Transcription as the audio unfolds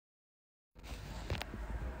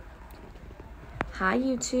Hi,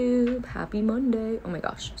 YouTube. Happy Monday. Oh my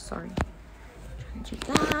gosh, sorry. Trying to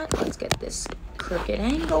do that. Let's get this crooked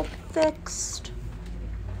angle fixed.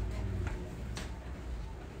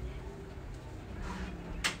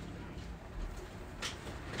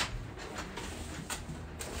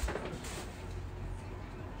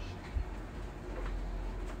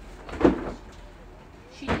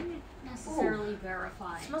 She didn't necessarily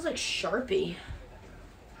verify. It smells like Sharpie.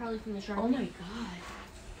 Probably from the Sharpie. Oh my god.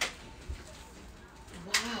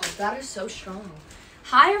 Wow, that is so strong.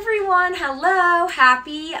 Hi everyone, hello,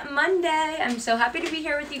 happy Monday. I'm so happy to be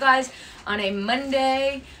here with you guys on a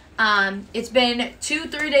Monday. It's been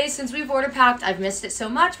 2-3 days since we've order packed. I've missed it so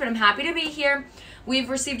much, but I'm happy to be here. We've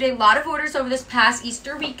received a lot of orders over this past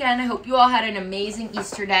Easter weekend. I hope you all had an amazing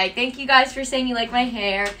Easter day. Thank you guys for saying you like my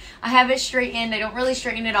hair. I have it straightened. I don't really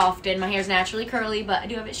straighten it often. My hair's naturally curly, but I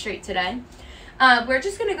do have it straight today. We're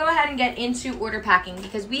just going to go ahead and get into order packing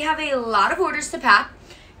because we have a lot of orders to pack,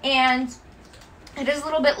 and it is a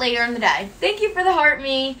little bit later in the day. Thank you for the heart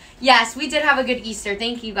me. Yes, we did have a good Easter.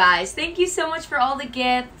 Thank you guys. Thank you so much for all the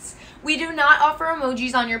gifts. We do not offer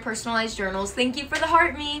emojis on your personalized journals. Thank you for the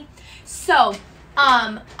heart me. So,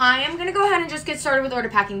 I am going to go ahead and just get started with order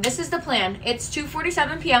packing. This is the plan. It's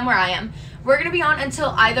 2:47 p.m. where I am. We're going to be on until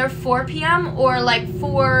either 4 p.m. or like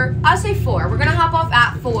 4, I'll say 4. We're going to hop off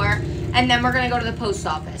at 4, and then we're going to go to the post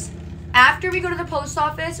office. After we go to the post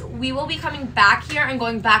office, we will be coming back here and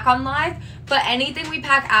going back on live, but anything we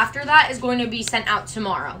pack after that is going to be sent out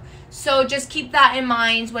tomorrow. So just keep that in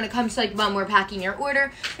mind when it comes to like when we're packing your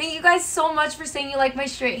order. Thank you guys so much for saying you like my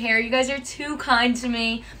straight hair. You guys are too kind to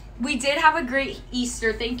me. We did have a great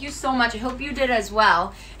Easter. Thank you so much. I hope you did as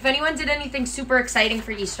well. If anyone did anything super exciting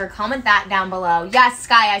for Easter, comment that down below. Yes,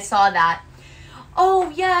 Sky, I saw that.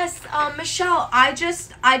 Oh, yes, Michelle, I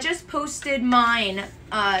just posted mine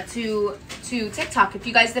to TikTok. If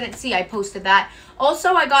you guys didn't see, I posted that.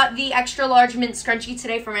 Also, I got the extra large mint scrunchie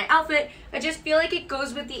today for my outfit. I just feel like it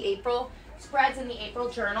goes with the April spreads in the April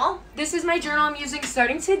journal. This is my journal I'm using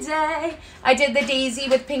starting today. I did the daisy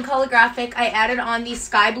with pink holographic. I added on the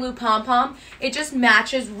sky blue pom-pom. It just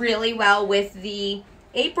matches really well with the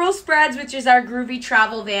April spreads, which is our groovy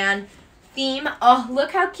travel van theme. Oh,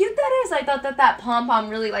 look how cute that is. I thought that pom-pom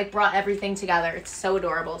really like brought everything together. It's so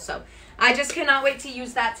adorable. So I just cannot wait to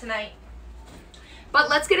use that tonight. But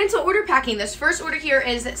let's get into order packing. This first order here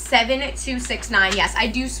is 7269. Yes, I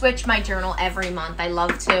do switch my journal every month. I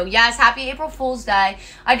love to. Yes, happy April Fool's Day.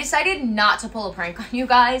 I decided not to pull a prank on you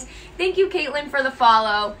guys. Thank you, Caitlin, for the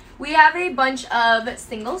follow. We have a bunch of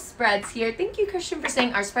single spreads here. Thank you, Christian, for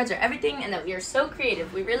saying our spreads are everything and that we are so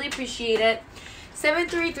creative. We really appreciate it.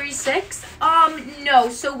 7336. No,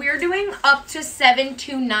 so we're doing up to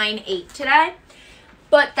 7298 today.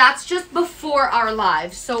 But that's just before our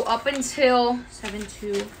live. So up until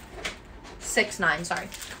 7269, sorry.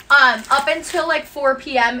 Up until like 4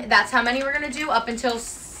 p.m., that's how many we're going to do, up until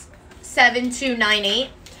 7298.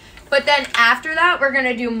 But then after that, we're going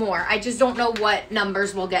to do more. I just don't know what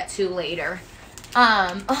numbers we'll get to later.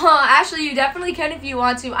 Ashley, you definitely can if you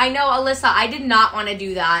want to. I know, Alyssa, I did not want to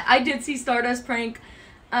do that. I did see Stardust prank.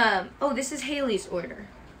 Oh, this is Haley's order.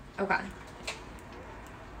 Okay.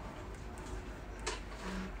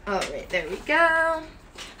 All right, there we go.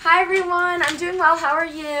 Hi, everyone. I'm doing well. How are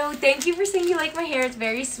you? Thank you for saying you like my hair. It's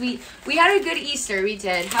very sweet. We had a good Easter. We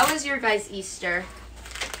did. How was your guys' Easter?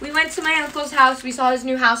 We went to my uncle's house. We saw his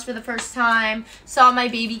new house for the first time. Saw my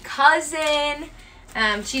baby cousin.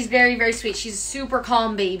 She's very, very sweet. She's a super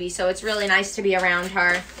calm baby, so it's really nice to be around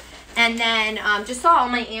her. And then just saw all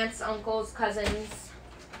my aunts, uncles, cousins,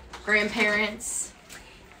 grandparents.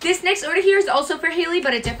 This next order here is also for Haley,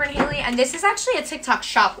 but a different Haley, and this is actually a TikTok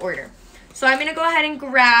shop order. So I'm going to go ahead and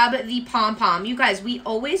grab the pom-pom. You guys, we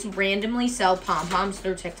always randomly sell pom-poms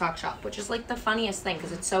through TikTok shop, which is like the funniest thing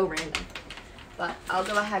because it's so random. But I'll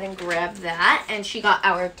go ahead and grab that. And she got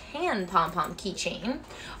our tan pom-pom keychain.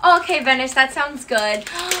 Oh, okay, Venice, that sounds good.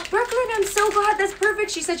 Brooklyn, I'm so glad. That's perfect.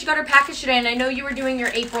 She said she got her package today, and I know you were doing your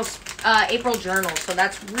April journal, so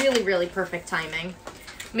that's really, really perfect timing.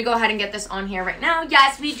 Let me go ahead and get this on here right now.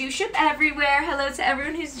 Yes, we do ship everywhere. Hello to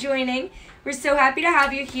everyone who's joining. We're so happy to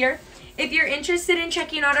have you here. If you're interested in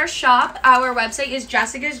checking out our shop, our website is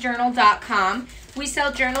jessicasjournal.com. We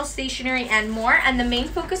sell journals, stationery, and more, and the main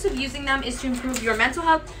focus of using them is to improve your mental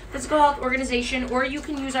health, physical health, organization, or you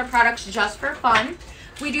can use our products just for fun.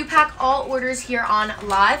 We do pack all orders here on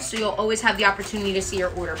live, so you'll always have the opportunity to see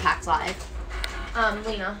your order packed live.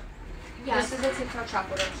 Lena. Yes. This is a TikTok shop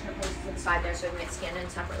order. I'm just going to post it inside there so it can get scanned in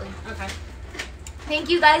separately. Okay.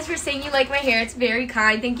 Thank you guys for saying you like my hair. It's very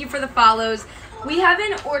kind. Thank you for the follows. We have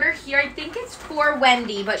an order here. I think it's for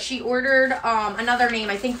Wendy, but she ordered another name.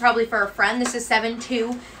 I think probably for a friend. This is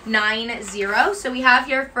 7290. So we have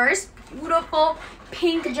here first beautiful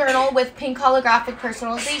pink journal with pink holographic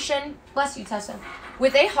personalization. Bless you, Tessa.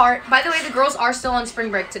 With a heart. By the way, the girls are still on spring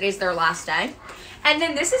break. Today's their last day. And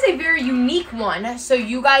then this is a very unique one. So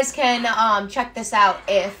you guys can check this out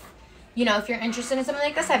if, you know, if you're interested in something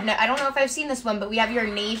like this. I don't know if I've seen this one, but we have your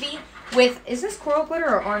navy with, is this coral glitter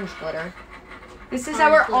or orange glitter? This is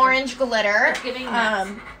our orange glitter. It's giving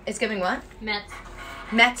Mets. It's giving what?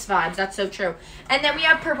 Mets vibes. That's so true. And then we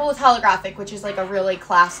have purple with holographic, which is like a really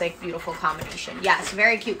classic, beautiful combination. Yes,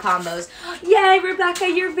 very cute combos. Yay, Rebecca,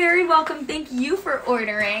 you're very welcome. Thank you for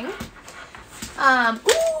ordering.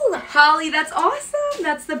 Ooh, Holly, that's awesome.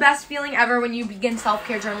 That's the best feeling ever when you begin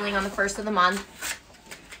self-care journaling on the 1st of the month.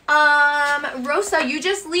 Rosa, you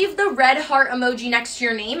just leave the red heart emoji next to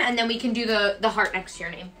your name, and then we can do the heart next to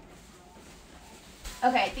your name.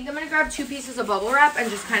 Okay, I think I'm going to grab 2 pieces of bubble wrap and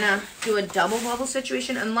just kind of do a double bubble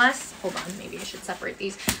situation, unless, hold on, maybe I should separate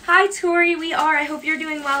these. Hi, Tori, we are. I hope you're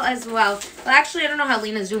doing well as well. Well, actually, I don't know how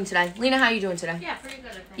Lena's doing today. Lena, how are you doing today? Yeah, pretty good,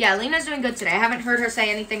 I think. Yeah, Lena's doing good today. I haven't heard her say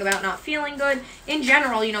anything about not feeling good. In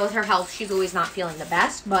general, you know, with her health, she's always not feeling the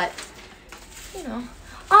best, but, you know.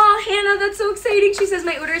 Oh, Hannah, that's so exciting. She says,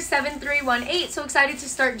 my order is 7318. So excited to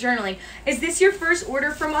start journaling. Is this your first order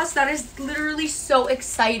from us? That is literally so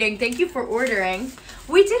exciting. Thank you for ordering.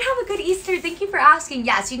 We did have a good Easter. Thank you for asking.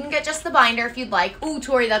 Yes, you can get just the binder if you'd like. Ooh,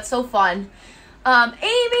 Tori, that's so fun. Amy,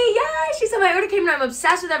 yeah, she said, my order came and I'm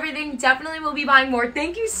obsessed with everything. Definitely will be buying more.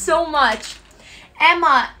 Thank you so much.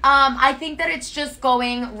 Emma, I think that it's just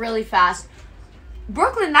going really fast.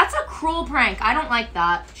 Brooklyn, that's a cruel prank. I don't like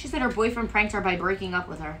that. She said her boyfriend pranked her by breaking up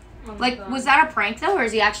with her. Oh like, God. Was that a prank, though, or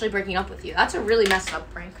is he actually breaking up with you? That's a really messed up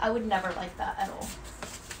prank. I would never like that at all.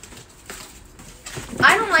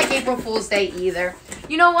 I don't like April Fool's Day either.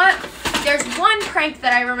 You know what? There's one prank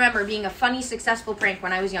that I remember being a funny, successful prank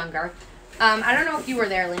when I was younger. I don't know if you were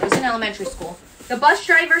there, Lynn. It was in elementary school. The bus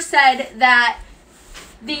driver said that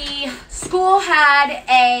the school had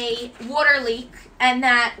a water leak and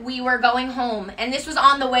that we were going home. And this was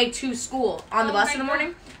on the way to school on the bus in the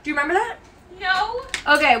morning. Do you remember that? No.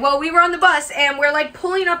 Okay, well, we were on the bus and we're like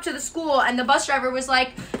pulling up to the school and the bus driver was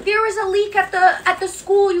like, there was a leak at the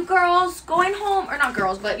school, you girls, going home. Or not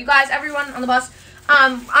girls, but you guys, everyone on the bus.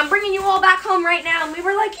 I'm bringing you all back home right now. And we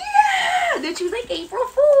were like, yeah. Then she was like, April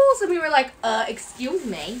Fools. And we were like, excuse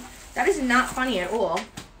me. That is not funny at all.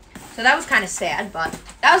 So that was kind of sad, but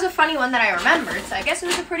that was a funny one that I remembered. So I guess it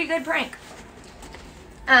was a pretty good prank.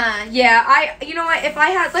 Yeah, you know what, if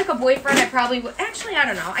I had, like, a boyfriend, I probably would, actually, I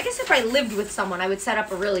don't know. I guess if I lived with someone, I would set up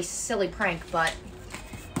a really silly prank, but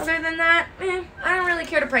other than that, I don't really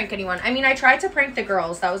care to prank anyone. I mean, I tried to prank the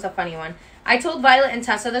girls. That was a funny one. I told Violet and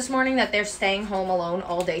Tessa this morning that they're staying home alone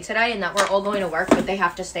all day today and that we're all going to work, but they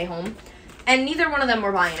have to stay home. And neither one of them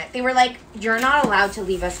were buying it. They were like, you're not allowed to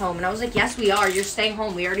leave us home. And I was like, yes, we are. You're staying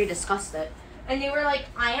home. We already discussed it. And they were like,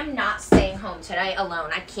 I am not staying home today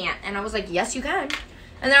alone. I can't. And I was like, yes, you can.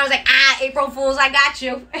 And then I was like, April Fools, I got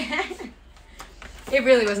you. It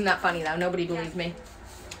really wasn't that funny, though. Nobody believed me.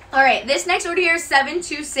 All right, this next order here is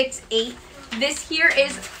 7268. This here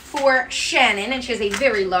is for Shannon, and she has a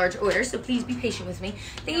very large order, so please be patient with me.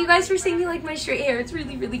 Thank you guys for saying you like my straight hair. It's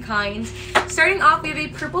really, really kind. Starting off, we have a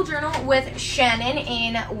purple journal with Shannon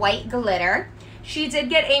in white glitter. She did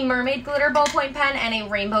get a mermaid glitter ballpoint pen and a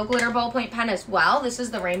rainbow glitter ballpoint pen as well. This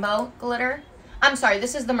is the rainbow glitter. I'm sorry,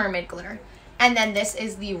 this is the mermaid glitter. And then this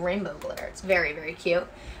is the rainbow glitter. It's very, very cute.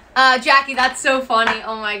 Jackie, that's so funny.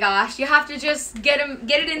 Oh my gosh. You have to just get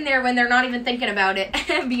it in there when they're not even thinking about it.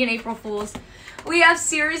 Being April Fools. We have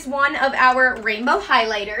series 1 of our rainbow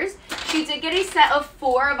highlighters. She did get a set of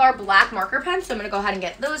 4 of our black marker pens. So I'm going to go ahead and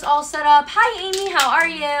get those all set up. Hi, Amy. How are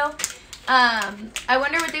you? I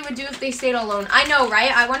wonder what they would do if they stayed alone. I know,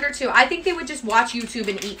 right? I wonder too. I think they would just watch YouTube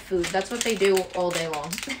and eat food. That's what they do all day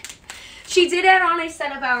long. She did add on a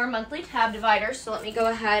set of our monthly tab dividers, so let me go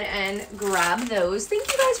ahead and grab those. Thank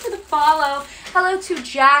you guys for the follow. Hello to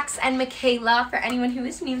Jax and Michaela for anyone who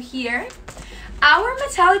is new here. Our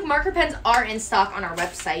metallic marker pens are in stock on our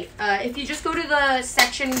website. If you just go to the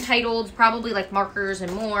section titled probably like markers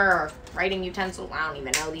and more or writing utensils, I don't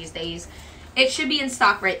even know these days. It should be in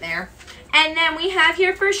stock right there. And then we have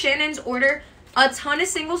here for Shannon's order a ton of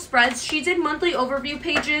single spreads. She did monthly overview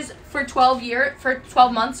pages for 12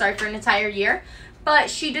 months, for an entire year. But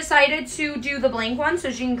she decided to do the blank one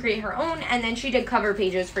so she can create her own. And then she did cover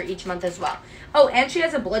pages for each month as well. Oh, and she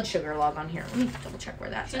has a blood sugar log on here. Let me double check where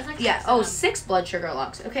that's at. Like yeah, 6 blood sugar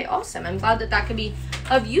logs. Okay, awesome. I'm glad that could be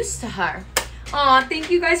of use to her. Aw, thank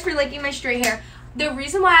you guys for liking my straight hair. The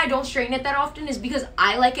reason why I don't straighten it that often is because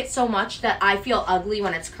I like it so much that I feel ugly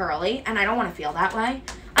when it's curly, and I don't want to feel that way.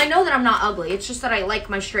 I know that I'm not ugly. It's just that I like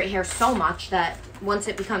my straight hair so much that once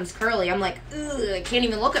it becomes curly, I'm like, ugh, I can't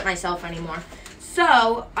even look at myself anymore.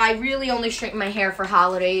 So I really only straighten my hair for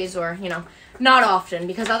holidays or, you know, not often,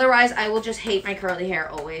 because otherwise I will just hate my curly hair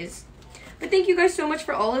always. But thank you guys so much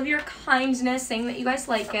for all of your kindness, saying that you guys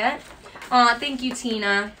like it. Thank you,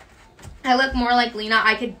 Tina. I look more like Lena.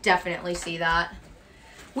 I could definitely see that.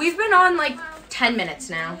 We've been on like 10 minutes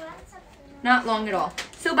now. Not long at all.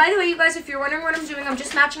 So by the way, you guys, if you're wondering what I'm doing, I'm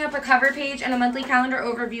just matching up a cover page and a monthly calendar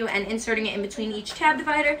overview and inserting it in between each tab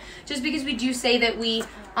divider, just because we do say that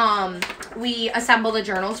we assemble the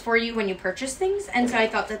journals for you when you purchase things, and so I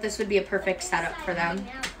thought that this would be a perfect setup for them.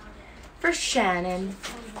 For Shannon.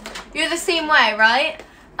 You're the same way, right?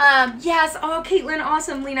 Yes. Oh, Caitlin,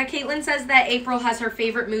 awesome. Lena, Caitlin says that April has her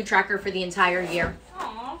favorite mood tracker for the entire year.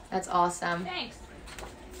 Aw. That's awesome. Thanks.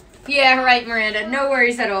 Yeah, right, Miranda. No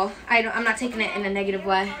worries at all. I'm not taking it in a negative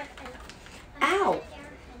way. Ow.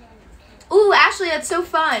 Ooh, Ashley, that's so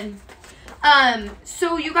fun.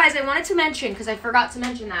 So you guys, I wanted to mention, because I forgot to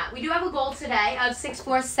mention that, we do have a goal today of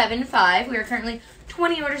 6475. We are currently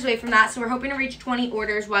 20 orders away from that, so we're hoping to reach 20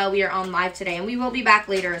 orders while we are on live today, and we will be back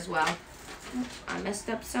later as well. I messed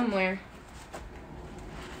up somewhere.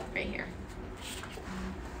 Right here.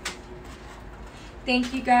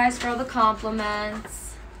 Thank you guys for all the compliments.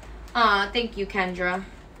 Thank you, Kendra.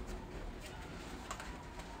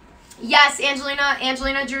 Yes,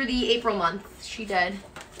 Angelina drew the April month. She did.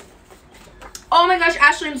 Oh my gosh,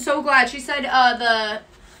 Ashley, I'm so glad. She said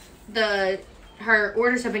her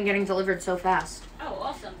orders have been getting delivered so fast. Oh,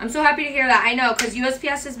 awesome. I'm so happy to hear that. I know, because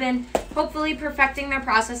USPS has been hopefully perfecting their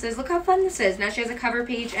processes. Look how fun this is. Now she has a cover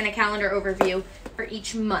page and a calendar overview for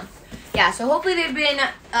each month. Yeah, so hopefully they've been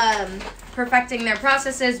perfecting their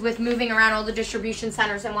processes with moving around all the distribution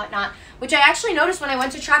centers and whatnot, which I actually noticed when I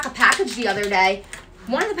went to track a package the other day.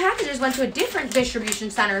 One of the packages went to a different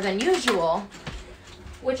distribution center than usual,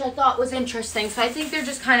 which I thought was interesting. So I think they're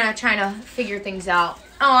just kind of trying to figure things out.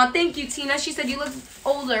 Aw, thank you, Tina. She said you look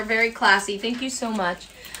older, very classy. Thank you so much.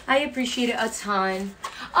 I appreciate it a ton.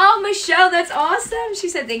 Oh, Michelle, that's awesome. She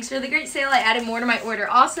said, thanks for the great sale. I added more to my order.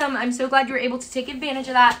 Awesome. I'm so glad you were able to take advantage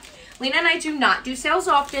of that. Lena and I do not do sales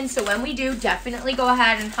often, so when we do, definitely go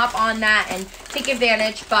ahead and hop on that and take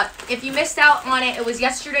advantage. But if you missed out on it, it was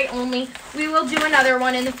yesterday only. We will do another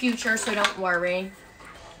one in the future, so don't worry.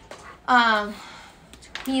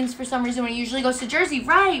 Queens, for some reason, when it usually goes to Jersey.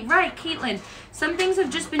 Right, Caitlin. Some things have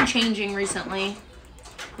just been changing recently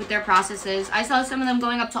with their processes. I saw some of them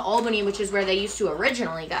going up to Albany, which is where they used to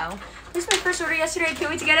originally go. This is my first order yesterday. I can't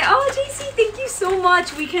wait to get it. Oh, JC, thank you so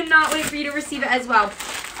much. We cannot wait for you to receive it as well.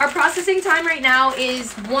 Our processing time right now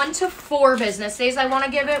is 1 to 4 business days. I want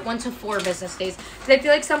to give it 1 to 4 business days. Because I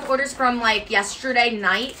feel like some orders from like yesterday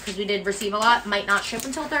night, because we did receive a lot, might not ship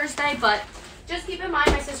until Thursday. But just keep in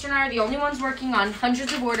mind, my sister and I are the only ones working on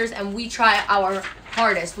hundreds of orders, and we try our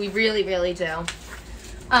hardest. We really, really do.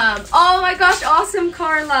 Oh my gosh, awesome,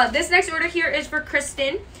 Carla. This next order here is for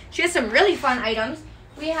Kristen. She has some really fun items.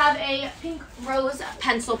 We have a pink rose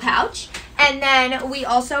pencil pouch, and then we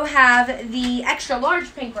also have the extra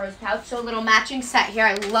large pink rose pouch, so a little matching set here.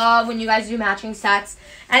 I love when you guys do matching sets.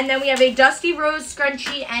 And then we have a dusty rose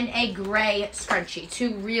scrunchie and a gray scrunchie,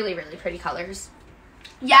 2 really, really pretty colors.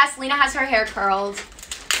 Yes, Lena has her hair curled.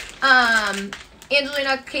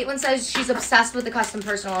 Angelina, Caitlin says she's obsessed with the custom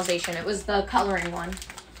personalization. It was the coloring one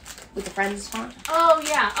with the Friends font. Oh,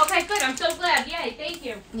 yeah. Okay, good. I'm so glad. Yay, thank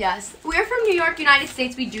you. Yes. We're from New York, United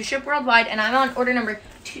States. We do ship worldwide, and I'm on order number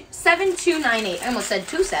 7298. I almost said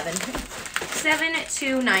 27.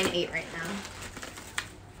 7298 right now.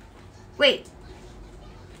 Wait.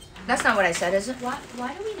 That's not what I said, is it?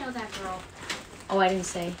 Why do we know that girl? Oh, I didn't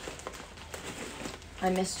say. I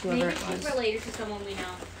missed whoever Maybe it was. she's related to someone we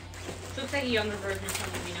know. She looks like a younger version of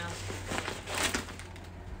someone we know.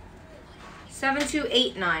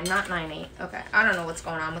 7289, not 98. Okay, I don't know what's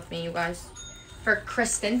going on with me, you guys. For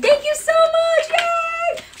Kristen, thank you so much!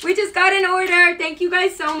 Yay! We just got an order. Thank you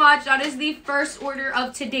guys so much. That is the first order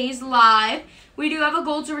of today's live. We do have a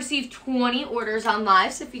goal to receive 20 orders on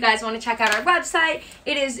live, so if you guys want to check out our website,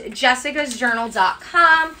 it is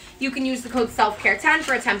jessicasjournal.com. You can use the code selfcare10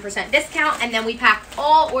 for a 10% discount, and then we pack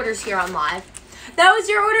all orders here on live. That was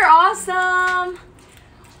your order. Awesome.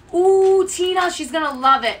 Ooh, Tina, she's going to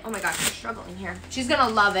love it. Oh, my gosh, I'm struggling here. She's going to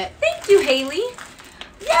love it. Thank you, Haley.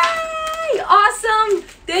 Yay! Awesome.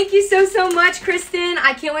 Thank you so much, Kristen.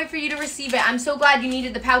 I can't wait for you to receive it. I'm so glad you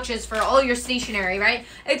needed the pouches for all your stationery, right?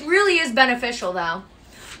 It really is beneficial, though.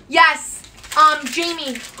 Yes.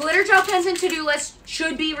 Jamie, glitter gel pens and to-do list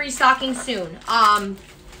should be restocking soon. I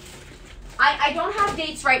don't have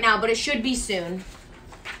dates right now, but it should be soon.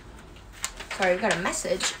 Sorry, we got a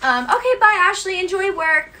message. Okay, bye, Ashley. Enjoy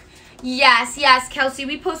work. Yes, Kelsey.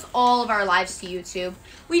 We post all of our lives to YouTube.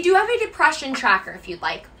 We do have a depression tracker if you'd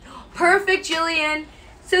like. Perfect, Jillian.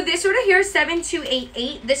 So this order here is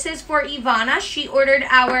 7288. This is for Ivana. She ordered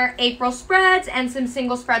our April spreads and some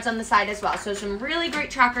single spreads on the side as well. So some really great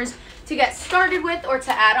trackers to get started with or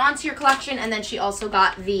to add on to your collection. And then she also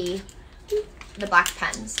got the black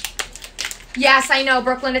pens. Yes, I know,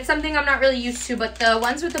 Brooklyn. It's something I'm not really used to, but the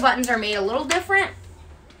ones with the buttons are made a little different.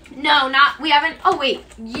 No, we haven't. Oh, wait.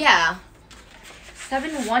 Yeah.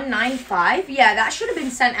 7195. Yeah, that should have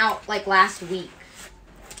been sent out like last week.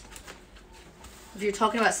 If you're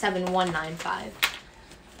talking about 7195.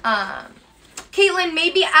 Caitlin,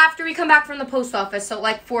 maybe after we come back from the post office, so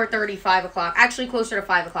like 4:30, 5 o'clock. Actually, closer to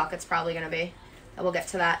 5 o'clock it's probably going to be. We'll get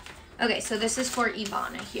to that. Okay, so this is for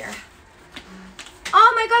Ivana here.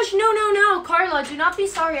 Oh my gosh, no, Carla, do not be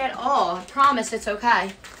sorry at all. I promise it's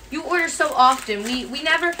okay. You order so often. We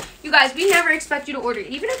never, you guys, we never expect you to order.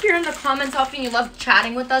 Even if you're in the comments often, you love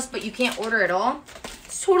chatting with us, but you can't order at all.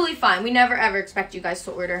 It's totally fine. We never ever expect you guys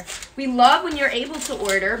to order. We love when you're able to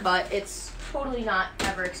order, but it's totally not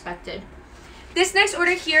ever expected. This next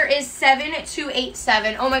order here is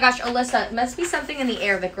 7287. Oh my gosh, Alyssa, it must be something in the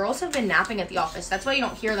air. The girls have been napping at the office. That's why you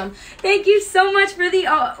don't hear them. Thank you so much for the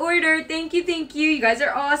order. Thank you. You guys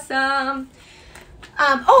are awesome.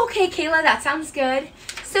 Okay, Kayla, that sounds good.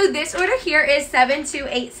 So this order here is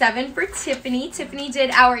 7287 for Tiffany. Tiffany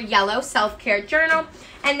did our yellow self-care journal.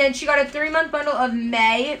 And then she got a 3-month bundle of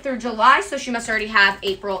May through July, so she must already have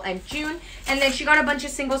April and June. And then she got a bunch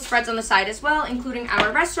of single spreads on the side as well, including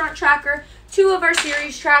our restaurant tracker, 2 of our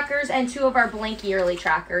series trackers, and 2 of our blank yearly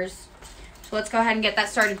trackers. So let's go ahead and get that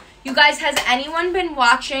started. You guys, has anyone been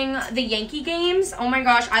watching the Yankee games? Oh my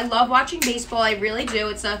gosh, I love watching baseball. I really do.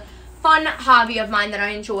 It's a fun hobby of mine that I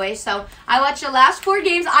enjoy. So I watched the last 4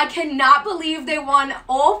 games. I cannot believe they won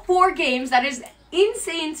all 4 games. That is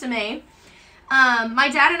insane to me. My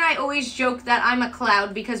dad and I always joke that I'm a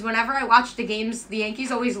cloud because whenever I watch the games, the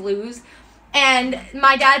Yankees always lose. And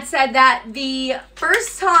my dad said that the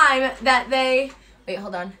first time that they... Wait,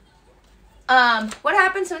 hold on. What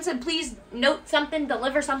happened? Someone said, please note something,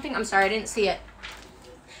 deliver something. I'm sorry, I didn't see it.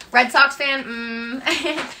 Red Sox fan?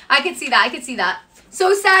 I could see that.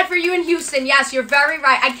 So sad for you in Houston. Yes, you're very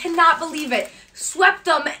right. I cannot believe it. Swept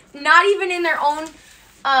them, not even in their own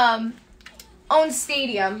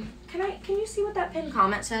stadium. Can you see what that pinned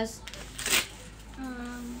comment says?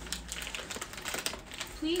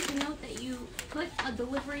 Please note that you put a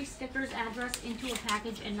delivery sticker's address into a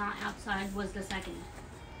package and not outside was the second.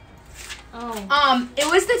 Oh. It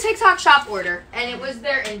was the TikTok shop order, and it was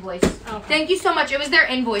their invoice. Okay. Thank you so much. It was their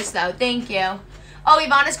invoice, though. Thank you. Oh,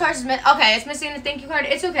 Ivana's card is okay, it's missing the thank you card.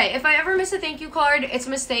 It's okay. If I ever miss a thank you card, it's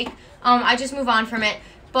a mistake. I just move on from it.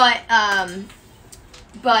 But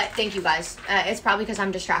thank you guys. It's probably because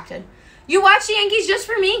I'm distracted. You watch the Yankees just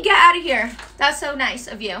for me? Get out of here. That's so nice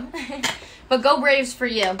of you. But go Braves for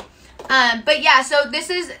you. But yeah, so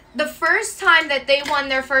this is the first time that they won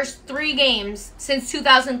their first 3 games since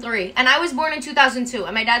 2003. And I was born in 2002.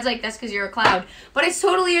 And my dad's like, that's because you're a cloud. But it's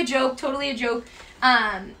totally a joke.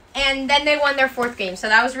 And then they won their 4th game. So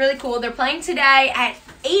that was really cool. They're playing today at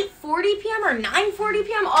 8:40 p.m. or 9:40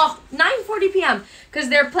 p.m. Oh, 9:40 p.m. Because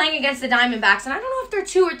they're playing against the Diamondbacks. And I don't know if they're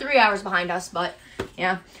 2 or 3 hours behind us, but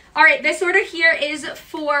yeah. All right, this order here is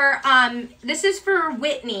for, this is for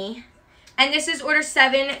Whitney. And this is order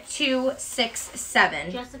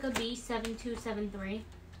 7267. Jessica B 7273.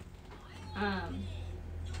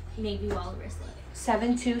 Navy Walrus.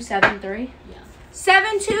 7273? Yeah.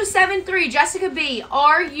 7273, Jessica B.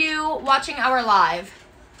 Are you watching our live?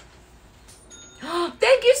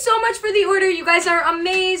 Thank you so much for the order. You guys are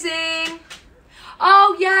amazing.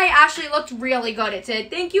 Oh, yay. Ashley, it looked really good. It did.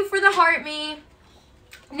 Thank you for the heart me.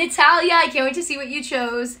 Natalia, I can't wait to see what you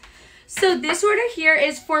chose. So this order here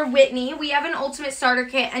is for Whitney. We have an Ultimate Starter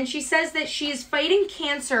Kit, and she says that she is fighting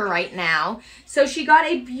cancer right now. So she got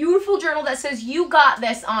a beautiful journal that says, "You got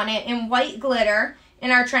this" on it in white glitter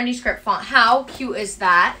in our trendy script font. How cute is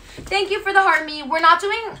that? Thank you for the heart me. We're not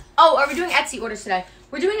doing, are we doing Etsy orders today?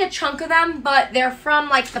 We're doing a chunk of them, but they're from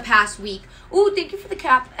like the past week. Ooh, thank you for the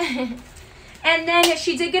cap. And then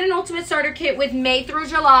she did get an Ultimate Starter Kit with May through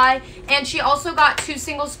July, and she also got 2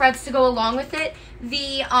 single spreads to go along with it.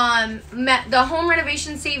 The home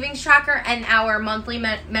renovation savings tracker and our monthly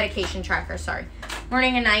medication tracker,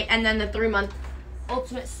 morning and night, and then the 3-month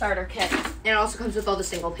Ultimate Starter Kit. And it also comes with all the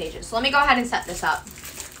single pages. So let me go ahead and set this up.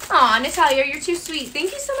 Aw, Natalia, you're too sweet.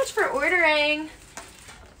 Thank you so much for ordering.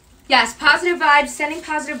 Yes, positive vibes, sending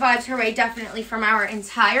positive vibes her way, definitely, from our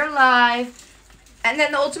entire live. And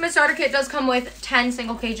then the Ultimate Starter Kit does come with 10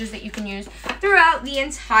 single cages that you can use throughout the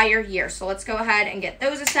entire year. So let's go ahead and get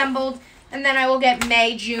those assembled. And then I will get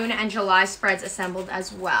May, June, and July spreads assembled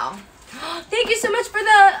as well. Thank you so much for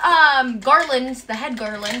the garlands, the head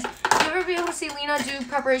garlands. Do you ever be able to see Lena do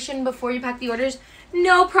preparation before you pack the orders?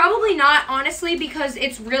 No, probably not, honestly, because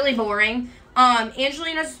it's really boring.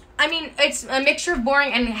 Angelina's, I mean, it's a mixture of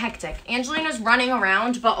boring and hectic. Angelina's running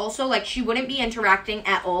around, but also, like, she wouldn't be interacting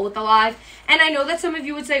at all with the live. And I know that some of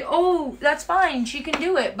you would say, oh, that's fine, she can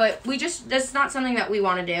do it. But that's not something that we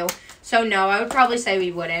want to do. So, no, I would probably say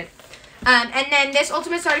we wouldn't. And then this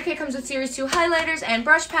Ultimate Starter Kit comes with Series 2 highlighters and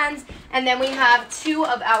brush pens. And then we have 2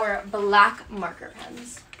 of our black marker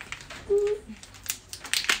pens.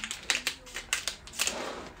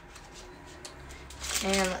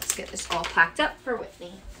 And let's get this all packed up for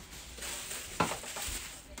Whitney.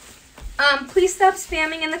 Please stop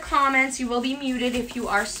spamming in the comments. You will be muted if you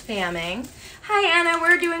are spamming. Hi, Anna.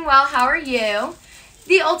 We're doing well. How are you?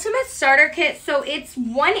 The Ultimate Starter Kit, so it's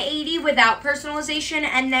 $180 without personalization,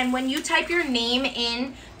 and then when you type your name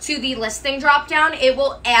in to the listing drop-down, it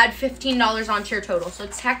will add $15 onto your total. So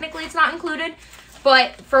technically it's not included,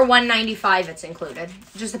 but for $195 it's included.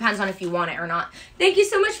 It just depends on if you want it or not. Thank you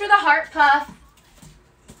so much for the heart puff.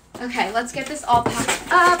 Okay, let's get this all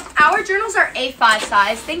packed up. Our journals are A5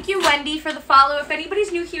 size. Thank you, Wendy, for the follow. If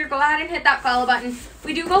anybody's new here, go ahead and hit that follow button.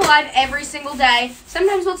 We do go live every single day.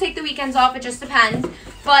 Sometimes we'll take the weekends off. It just depends.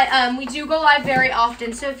 But we do go live very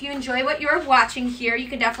often. So if you enjoy what you're watching here, you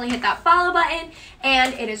can definitely hit that follow button.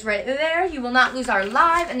 And it is right there. You will not lose our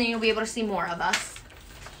live, and then you'll be able to see more of us.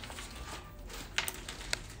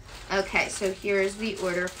 Okay, so here's the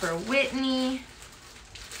order for Whitney.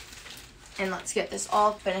 And let's get this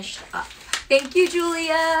all finished up. Thank you,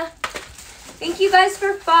 Julia. Thank you guys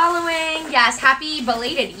for following. Yes, happy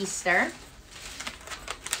belated Easter.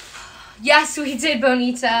 Yes, we did,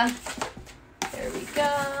 Bonita. There we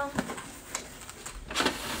go.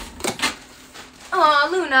 Aw,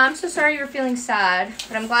 Luna, I'm so sorry you were feeling sad,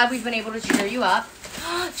 but I'm glad we've been able to cheer you up.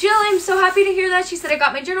 Jill, I'm so happy to hear that. She said, I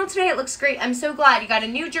got my journal today. It looks great. I'm so glad. You got a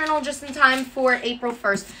new journal just in time for April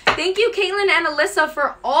 1st. Thank you, Caitlin and Alyssa,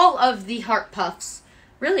 for all of the heart puffs.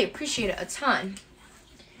 Really appreciate it a ton.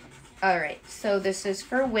 All right, so this is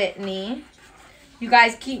for Whitney. You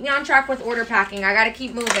guys keep me on track with order packing. I got to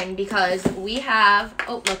keep moving because we have...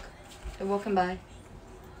 Oh, look. They're walking by.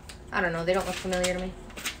 I don't know. They don't look familiar to me.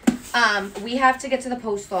 We have to get to the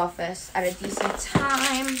post office at a decent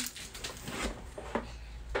time.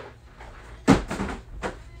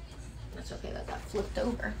 Okay, that got flipped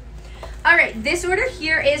over. All right, this order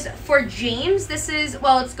here is for James. This is,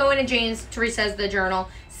 well, it's going to James. Teresa's the journal.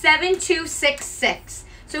 7266.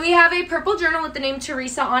 So we have a purple journal with the name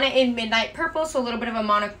Teresa on it in midnight purple, so a little bit of a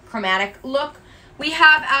monochromatic look. We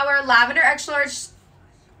have our lavender extra large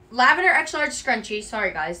scrunchie.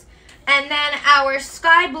 Sorry, guys. And then our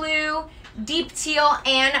sky blue, deep teal,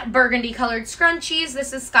 and burgundy colored scrunchies.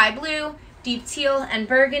 This is sky blue, deep teal, and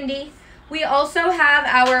burgundy. We also have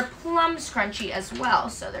our plum scrunchie as well.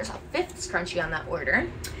 So there's a 5th scrunchie on that order.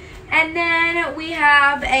 And then we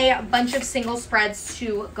have a bunch of single spreads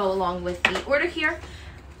to go along with the order here.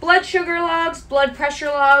 Blood sugar logs, blood pressure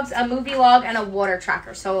logs, a movie log, and a water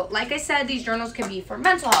tracker. So like I said, these journals can be for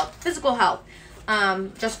mental health, physical health,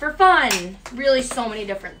 just for fun. Really so many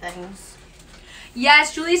different things.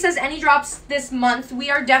 Yes, Julie says any drops this month. We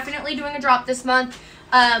are definitely doing a drop this month.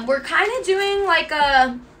 We're kind of doing like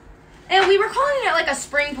a... And we were calling it like a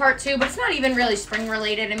spring part 2, but it's not even really spring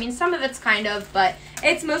related. I mean, some of it's kind of, but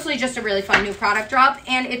it's mostly just a really fun new product drop.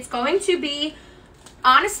 And it's going to be,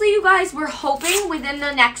 honestly, you guys, we're hoping within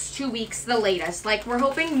the next 2 weeks, the latest. Like, we're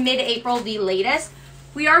hoping mid-April, the latest.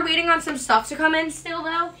 We are waiting on some stuff to come in still,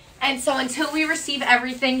 though. And so until we receive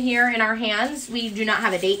everything here in our hands, we do not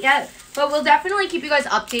have a date yet. But we'll definitely keep you guys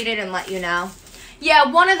updated and let you know.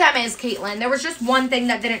 Yeah, one of them is Caitlin. There was just one thing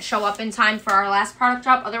that didn't show up in time for our last product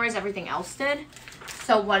drop. Otherwise, everything else did.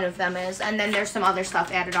 So one of them is. And then there's some other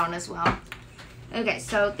stuff added on as well. Okay,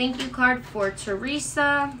 so thank you card for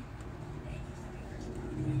Teresa.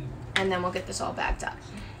 And then we'll get this all bagged up.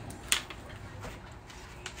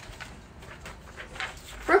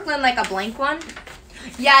 Brooklyn, like a blank one?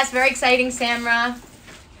 Yes, very exciting, Samra.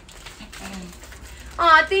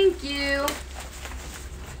 Aw, thank you.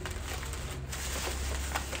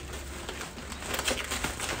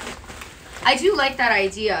 I do like that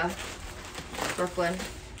idea, Brooklyn.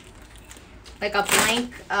 Like a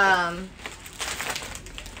blank,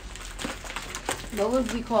 What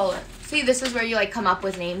would we call it? See, this is where you like come up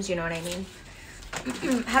with names, you know what I mean?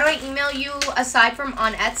 How do I email you aside from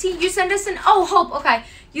on Etsy? You send us Hope, okay.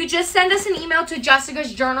 You just send us an email to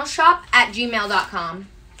jessicasjournalshop@gmail.com.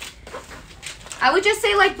 I would just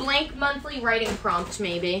say like blank monthly writing prompt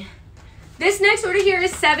maybe. This next order here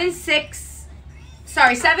is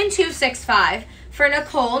 7265 for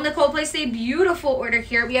Nicole. Nicole placed a beautiful order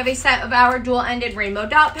here. We have a set of our dual-ended rainbow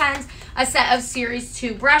dot pens, a set of Series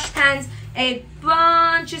 2 brush pens, a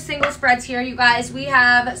bunch of single spreads here, you guys. We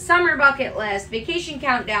have summer bucket list, vacation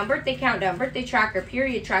countdown, birthday tracker,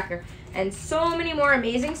 period tracker, and so many more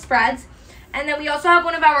amazing spreads. And then we also have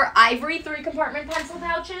one of our ivory 3-compartment pencil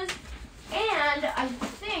pouches. And I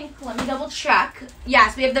think, let me double check.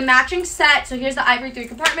 Yes, we have the matching set. So here's the ivory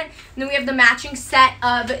 3-compartment. And then we have the matching set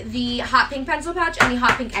of the hot pink pencil pouch and the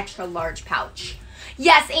hot pink extra large pouch.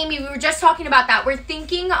 Yes, Amy, we were just talking about that. We're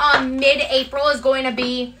thinking mid-April is going to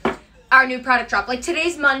be our new product drop. Like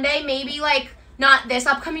today's Monday, maybe like not this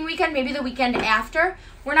upcoming weekend, maybe the weekend after.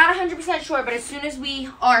 We're not 100% sure, but as soon as we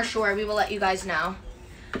are sure, we will let you guys know.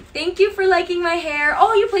 Thank you for liking my hair.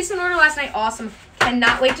 Oh, you placed an order last night. Awesome.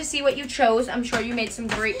 Cannot wait to see what you chose. I'm sure you made some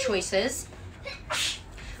great choices.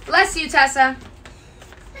 Bless you, Tessa.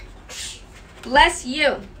 Bless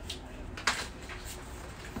you.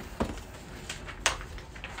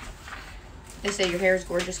 They say your hair is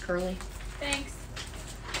gorgeous, curly. Thanks.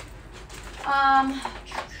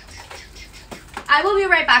 I will be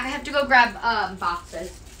right back. I have to go grab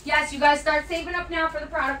boxes. Yes, you guys start saving up now for the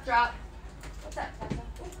product drop. What's that, Tessa?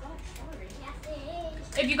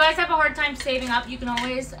 If you guys have a hard time saving up, you can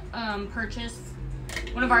always purchase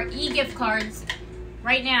one of our e-gift cards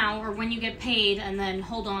right now or when you get paid and then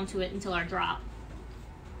hold on to it until our drop.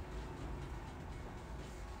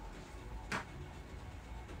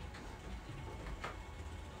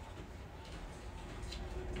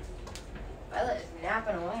 Violet is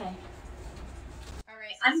napping away.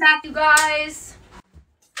 Alright, I'm back, you guys.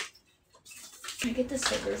 Can I get the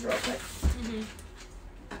stickers real quick? Mm-hmm.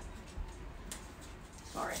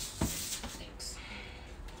 Sorry. Thanks.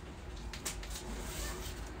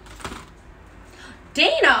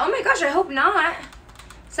 Dana! Oh my gosh, I hope not.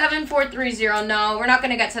 7430. No, we're not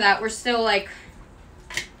going to get to that. We're still like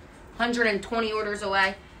 120 orders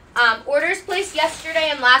away. Orders placed yesterday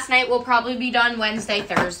and last night will probably be done Wednesday,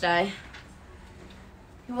 Thursday.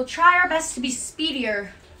 We'll try our best to be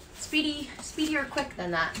speedier quick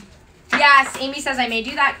than that. Yes, Amy says I may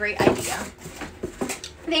do that. Great idea.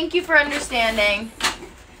 Thank you for understanding.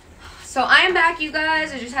 So I am back, you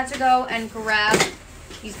guys. I just had to go and grab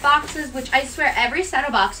these boxes, which I swear every set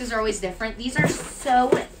of boxes are always different. These are so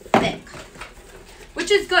thick,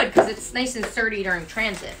 which is good because it's nice and sturdy during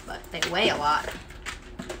transit, but they weigh a lot.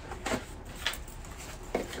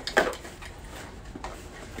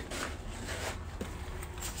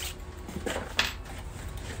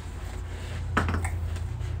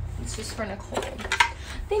 It's just for Nicole.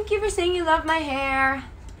 Thank you for saying you love my hair.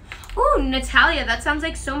 Ooh, Natalia, that sounds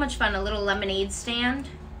like so much fun. A little lemonade stand.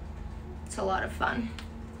 It's a lot of fun.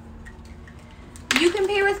 You can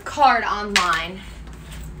pay with card online.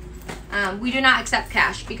 We do not accept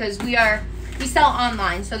cash because we sell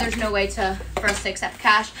online, so there's no way for us to accept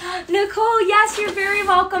cash. Nicole, yes, you're very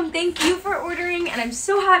welcome. Thank you for ordering, and I'm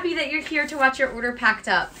so happy that you're here to watch your order packed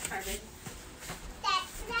up. Perfect. I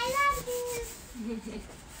love you.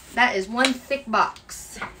 That is one thick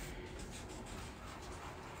box.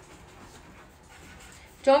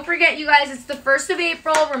 Don't forget, you guys, it's the 1st of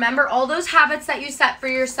April. Remember all those habits that you set for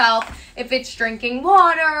yourself. If it's drinking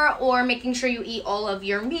water or making sure you eat all of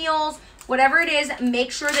your meals, whatever it is,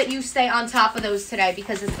 make sure that you stay on top of those today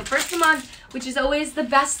because it's the 1st of the month, which is always the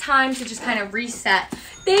best time to just kind of reset.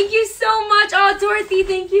 Thank you so much. Oh, Dorothy,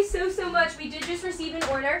 thank you so, so much. We did just receive an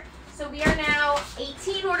order. So we are now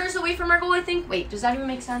 18 orders away from our goal, I think. Wait, does that even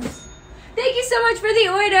make sense? Thank you so much for the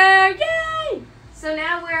order. Yay! So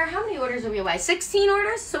now how many orders are we away? 16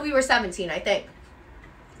 orders? So we were 17, I think.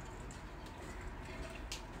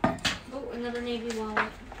 Oh, another Navy wallet.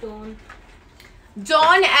 Dawn.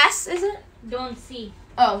 Dawn S, is it? Dawn C.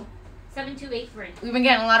 Oh. 7283. We've been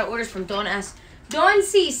getting a lot of orders from Dawn S. Dawn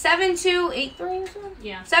C, 7283 or something?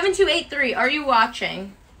 Yeah. 7283, are you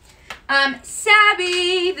watching?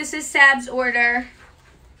 Sabby, this is Sab's order.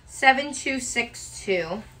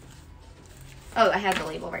 7262. Oh, I have the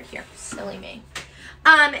label right here. Silly me.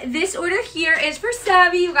 This order here is for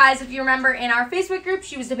Sabby. You guys, if you remember in our Facebook group,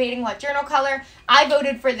 she was debating what journal color. I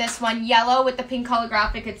voted for this one, yellow with the pink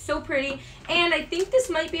holographic. It's so pretty. And I think this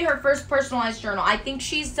might be her first personalized journal. I think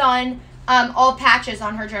she's done all patches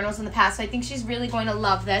on her journals in the past. So I think she's really going to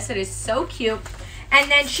love this. It is so cute. And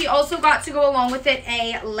then she also got to go along with it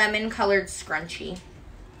a lemon-colored scrunchie.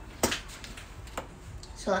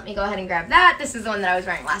 So let me go ahead and grab that. This is the one that I was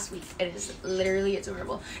wearing last week. It is literally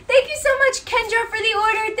adorable. Thank you so much, Kendra, for the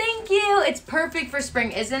order. Thank you. It's perfect for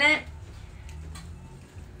spring, isn't it?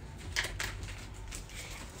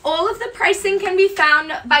 All of the pricing can be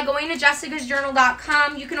found by going to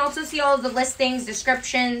jessicasjournal.com. You can also see all of the listings,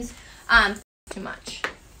 descriptions. Too much.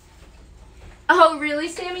 Oh, really,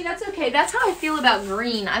 Sammy? That's okay. That's how I feel about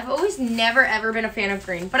green. I've always never, ever been a fan of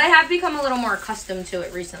green, but I have become a little more accustomed to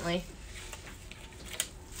it recently.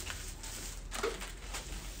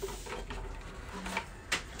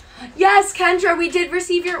 Yes, Kendra, we did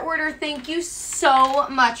receive your order. Thank you so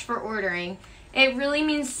much for ordering. It really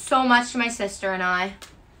means so much to my sister and I.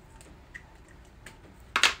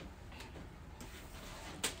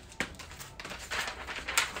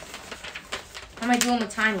 How am I doing with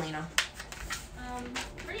time, Lena?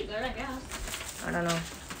 Pretty good, I guess. I don't know.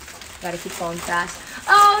 Gotta keep going fast.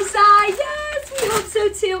 Oh, Zai, yes, we hope so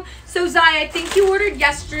too. So, Zai, I think you ordered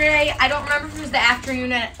yesterday. I don't remember if it was the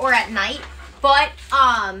afternoon or at night, but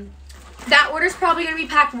that order's probably gonna be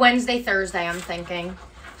packed Wednesday, Thursday, I'm thinking.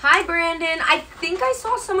 Hi, Brandon. I think I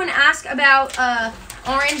saw someone ask about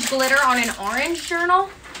orange glitter on an orange journal.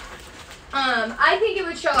 I think it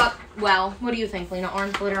would show up well. What do you think, Lena?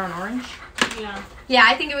 Orange glitter on orange? Yeah. Yeah,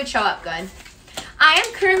 I think it would show up good. I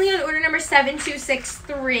am currently on order number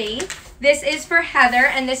 7263. This is for Heather,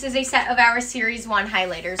 and this is a set of our Series 1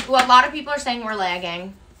 highlighters. Well, a lot of people are saying we're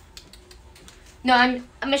lagging. No,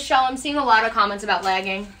 Michelle, I'm seeing a lot of comments about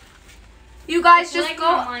lagging. You guys It's just go.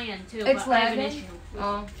 on my end too, It's but I have an lagging? issue with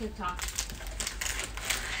Oh. TikTok.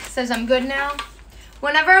 Says I'm good now.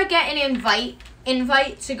 Whenever I get an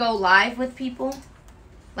invite to go live with people,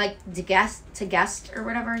 like to guest or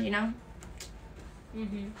whatever, you know,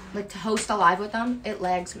 like to host a live with them, it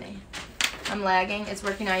lags me. I'm lagging. It's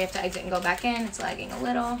working now. You have to exit and go back in. It's lagging a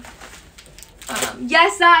little.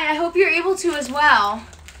 Yes, I hope you're able to as well.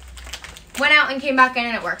 Went out and came back in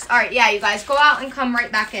and it works. All right, yeah, you guys, go out and come right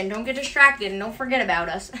back in. Don't get distracted and don't forget about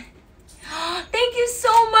us. Thank you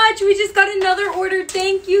so much. We just got another order.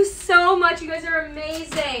 Thank you so much. You guys are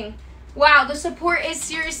amazing. Wow, the support is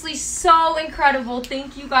seriously so incredible.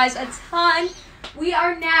 Thank you guys a ton. We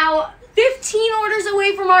are now 15 orders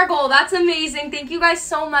away from our goal. That's amazing. Thank you guys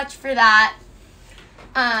so much for that.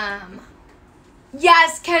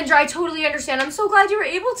 Yes, Kendra, I totally understand. I'm so glad you were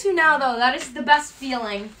able to now, though. That is the best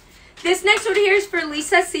feeling. This next order here is for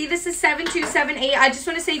Lisa C. This is 7278. I just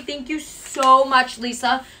want to say thank you so much,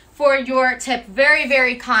 Lisa, for your tip. Very,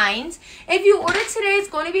 very kind. If you order today, it's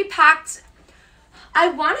going to be packed, I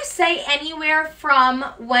want to say anywhere from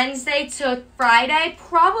Wednesday to Friday.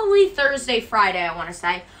 Probably Thursday, Friday, I want to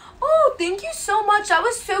say. Oh, thank you so much. That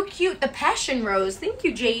was so cute. The passion rose. Thank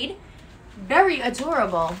you, Jade. Very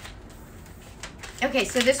adorable. Okay,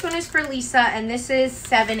 so this one is for Lisa, and this is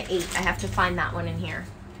 78. I have to find that one in here.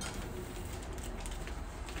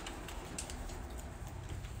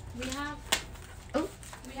 We have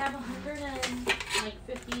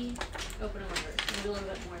 150 open orders. Maybe a little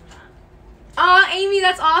bit more than that. Oh, Amy,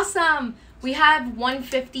 that's awesome. We have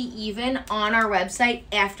 150 even on our website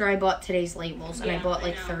after I bought today's labels, and I bought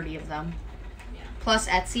like 30 of them. Yeah. Plus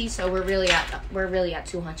Etsy, so we're really at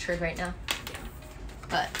 200 right now. Yeah.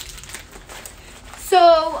 But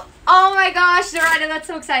so, oh my gosh, Dorada, that's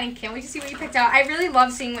so exciting. Can't wait to see what you picked out. I really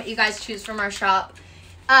love seeing what you guys choose from our shop.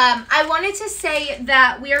 I wanted to say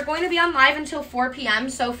that we are going to be on live until 4 p.m.,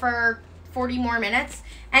 so for 40 more minutes.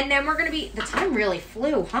 And then we're going to be, the time really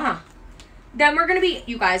flew, huh? Then we're going to be,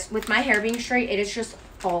 you guys, with my hair being straight, it is just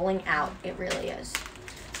falling out. It really is.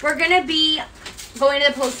 We're going to be going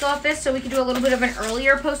to the post office so we can do a little bit of an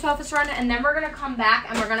earlier post office run. And then we're going to come back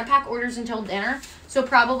and we're going to pack orders until dinner. So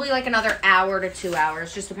probably like another hour to 2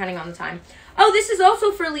 hours, just depending on the time. Oh, this is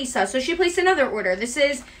also for Lisa. So she placed another order. This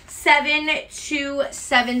is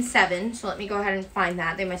 7277. So let me go ahead and find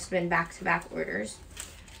that. They must have been back-to-back orders.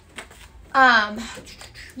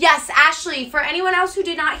 Yes, Ashley, for anyone else who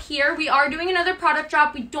did not hear, we are doing another product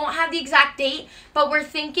drop. We don't have the exact date, but we're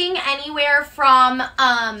thinking anywhere from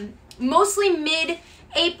mostly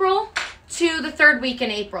mid-April to the third week in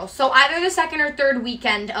April. So either the second or third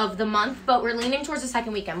weekend of the month, but we're leaning towards the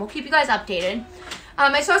second weekend. We'll keep you guys updated.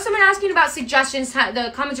 I saw someone asking about suggestions.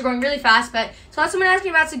 The comments are going really fast, but saw someone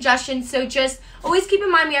asking about suggestions. So just always keep in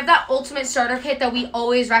mind we have that ultimate starter kit that we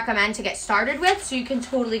always recommend to get started with. So you can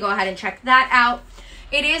totally go ahead and check that out.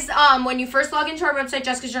 It is, when you first log into our website,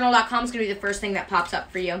 jessicasjournal.com, it's going to be the first thing that pops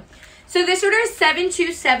up for you. So this order is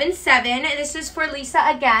 7277. This is for Lisa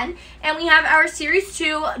again. And we have our Series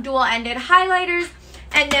 2 dual-ended highlighters.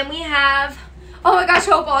 And then we have, Oh my gosh,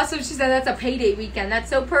 Hope awesome. She said that's a payday weekend. That's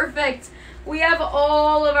so perfect. We have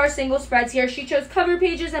all of our single spreads here. She chose cover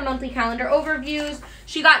pages and monthly calendar overviews.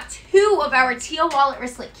 She got 2 of our teal wallet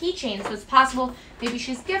wristlet keychains, so it's possible maybe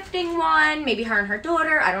she's gifting one, maybe her and her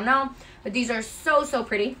daughter, I don't know. But these are so, so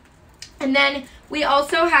pretty. And then we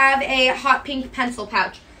also have a hot pink pencil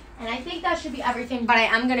pouch. And I think that should be everything, but I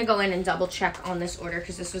am going to go in and double check on this order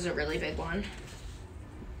because this was a really big one.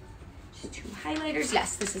 Just 2 highlighters.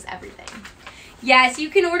 Yes, this is everything. Yes, you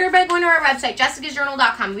can order by going to our website,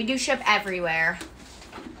 jessicasjournal.com. We do ship everywhere.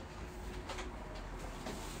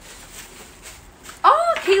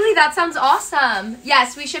 Oh, Kaylee, that sounds awesome.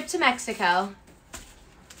 Yes, we ship to Mexico.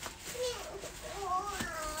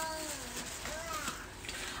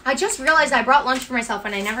 I just realized I brought lunch for myself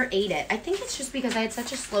and I never ate it. I think it's just because I had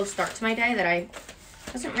such a slow start to my day that I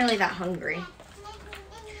wasn't really that hungry.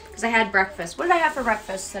 Because I had breakfast. What did I have for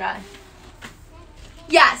breakfast today?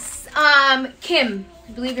 Yes, Kim.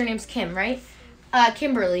 I believe your name's Kim, right?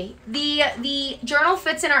 Kimberly. The journal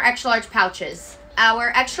fits in our extra large pouches.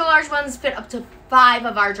 Our extra large ones fit up to 5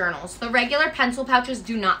 of our journals. The regular pencil pouches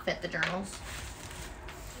do not fit the journals.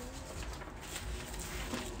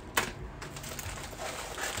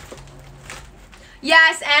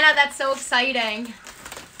 Yes, Anna, that's so exciting.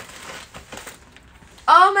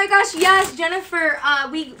 Oh my gosh, yes, Jennifer.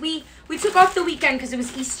 We took off the weekend because it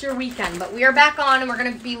was Easter weekend, but we are back on and we're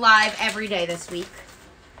gonna be live every day this week.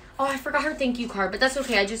 Oh, I forgot her thank you card, but that's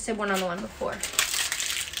okay. I just did one on the one before.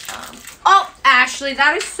 Oh, Ashley,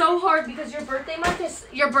 that is so hard because your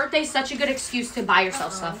birthday's such a good excuse to buy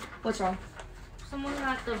yourself stuff. What's wrong? Someone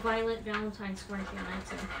got the Violet Valentine scrunchie on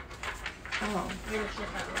Etsy. Oh. I gotta ship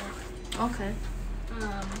that away. Okay.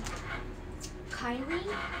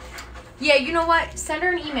 Kylie? Yeah, you know what? Send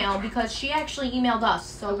her an email because she actually emailed us.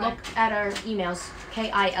 So okay. Look at our emails.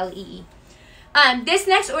 Kilee. This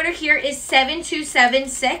next order here is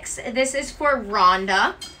 7276. This is for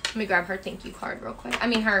Rhonda. Let me grab her thank you card real quick. I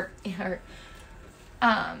mean her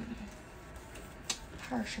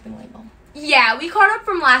shipping label. Yeah, we caught up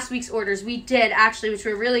from last week's orders. We did actually, which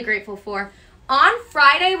we're really grateful for. On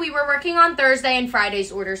Friday, we were working on Thursday and Friday's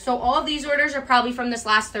orders. So all of these orders are probably from this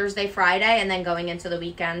last Thursday, Friday, and then going into the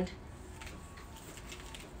weekend.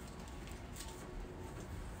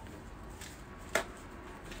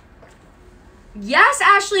 Yes,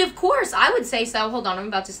 Ashley, of course. I would say so. Hold on, I'm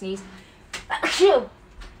about to sneeze. Whew.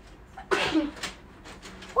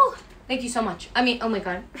 Thank you so much. I mean, oh my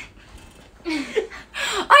God. I knew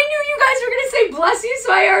you guys were going to say bless you,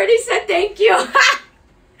 so I already said thank you.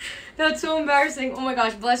 That's so embarrassing. Oh my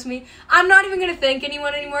gosh, bless me. I'm not even going to thank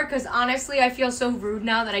anyone anymore because honestly, I feel so rude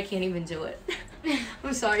now that I can't even do it.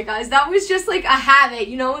 I'm sorry, guys. That was just like a habit,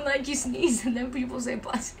 you know, when like you sneeze and then people say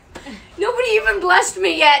bless you. Nobody even blessed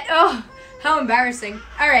me yet. Oh, how embarrassing.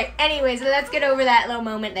 All right, anyways, let's get over that little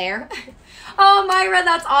moment there. Oh, Myra,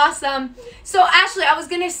 that's awesome. So, Ashley, I was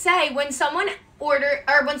going to say, when someone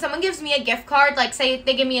gives me a gift card, like say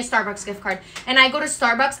they give me a Starbucks gift card and I go to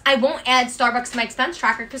Starbucks, I won't add Starbucks to my expense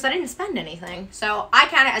tracker because I didn't spend anything. So I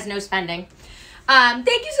count it as no spending. Thank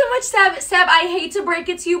you so much, Seb. Seb, I hate to break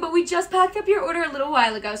it to you, but we just packed up your order a little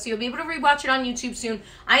while ago, so you'll be able to rewatch it on YouTube soon.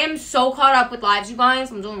 I am so caught up with lives, you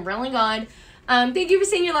guys. I'm doing really good. Thank you for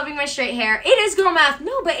saying you're loving my straight hair. It is girl math.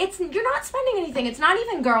 No, but you're not spending anything. It's not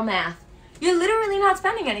even girl math. You're literally not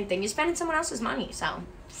spending anything. You're spending someone else's money, so,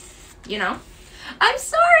 you know. I'm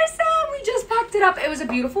sorry, Sam. We just packed it up. It was a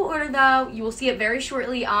beautiful order, though. You will see it very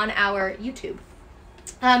shortly on our YouTube.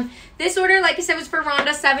 This order, like I said, was for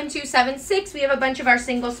Rhonda 7276. We have a bunch of our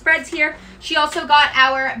single spreads here. She also got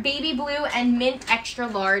our baby blue and mint extra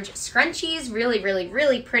large scrunchies. Really, really,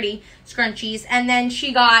 really pretty scrunchies. And then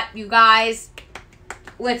she got, you guys,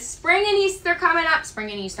 with spring and Easter coming up.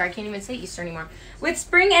 Spring and Easter. I can't even say Easter anymore. With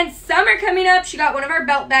spring and summer coming up, she got one of our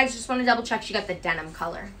belt bags. Just want to double check. She got the denim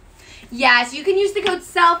color. Yes, you can use the code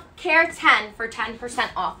SELFCARE10 for 10%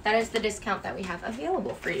 off. That is the discount that we have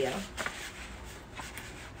available for you.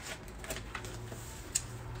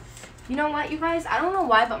 You know what, you guys? I don't know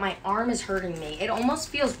why, but my arm is hurting me. It almost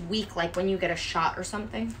feels weak, like when you get a shot or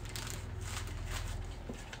something.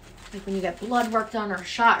 Like when you get blood work done or a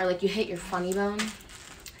shot, or like you hit your funny bone.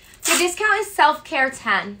 The discount is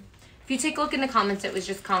SELFCARE10. If you take a look in the comments, it was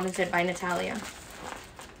just commented by Natalia.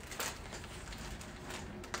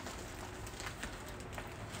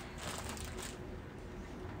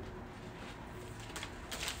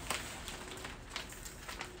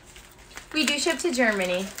 We do ship to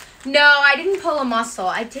Germany. No, I didn't pull a muscle.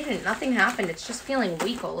 I didn't. Nothing happened. It's just feeling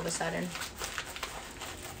weak all of a sudden.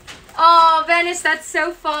 Oh, Venice, that's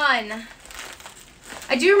so fun.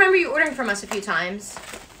 I do remember you ordering from us a few times.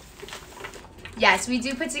 Yes, we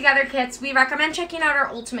do put together kits. We recommend checking out our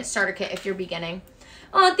Ultimate Starter Kit if you're beginning.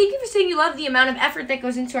 Oh, thank you for saying you love the amount of effort that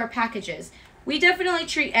goes into our packages. We definitely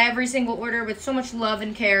treat every single order with so much love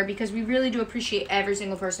and care because we really do appreciate every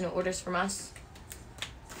single person who orders from us.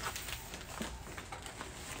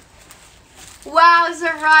 Wow,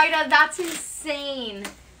 Zoraida, that's insane.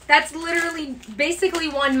 That's literally basically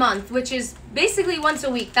 1 month, which is basically once a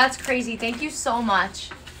week. That's crazy. Thank you so much.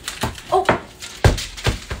 Oh,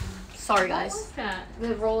 sorry guys. What was that?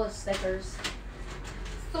 The roll of stickers.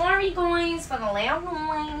 Sorry guys for the loud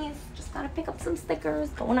noise. Just gotta pick up some stickers.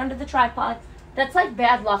 Going under the tripod. That's like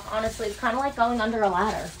bad luck, honestly. It's kind of like going under a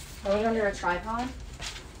ladder. Going under a tripod.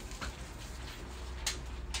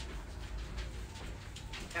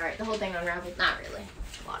 Alright, the whole thing unraveled. Not really.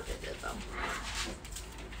 A lot of it did though.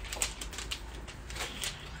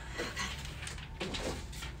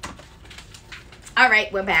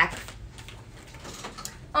 Alright, we're back.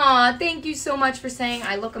 Aw, thank you so much for saying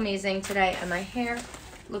I look amazing today and my hair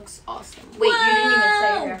looks awesome. Wait, you didn't even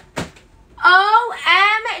say your hair.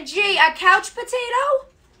 OMG, a couch potato?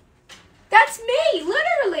 That's me,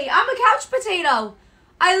 literally. I'm a couch potato.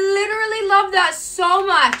 I literally love that so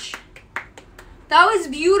much. That was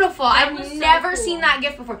beautiful. I've never seen that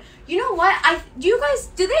gift before. You know what? Do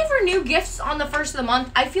they ever renew gifts on the 1st of the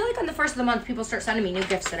month? I feel like on the 1st of the month, people start sending me new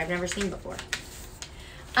gifts that I've never seen before.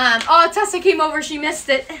 Oh, Tessa came over. She missed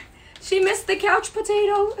it. She missed the couch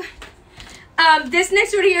potato. This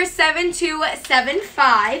next order here is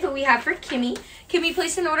 7275. We have for Kimmy. Kimmy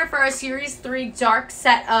placed an order for our Series 3 dark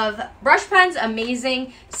set of brush pens.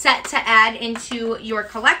 Amazing set to add into your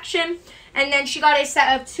collection. And then she got a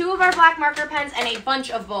set of 2 of our black marker pens and a bunch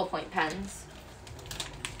of ballpoint pens.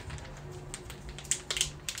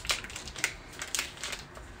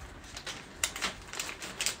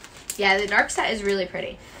 Yeah, the dark set is really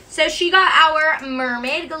pretty. So she got our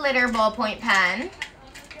mermaid glitter ballpoint pen.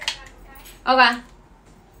 Okay.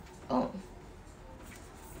 Oh.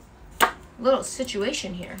 Little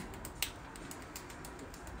situation here.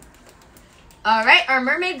 Alright, our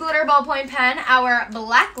mermaid glitter ballpoint pen, our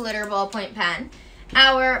black glitter ballpoint pen,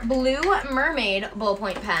 our blue mermaid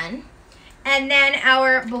ballpoint pen, and then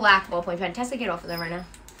our black ballpoint pen. Tessa, get off of them right now.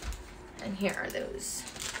 And here are those.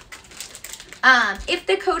 If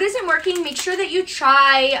the code isn't working, make sure that you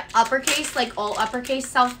try uppercase, like all uppercase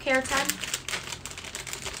self-care 10.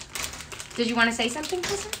 Did you want to say something,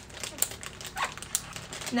 Tessa?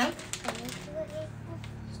 No?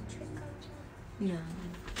 No.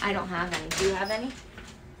 I don't have any. Do you have any? You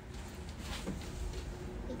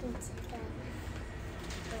can say that.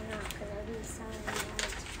 Or not, because I'll be selling that.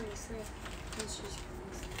 It's pretty slick. And she's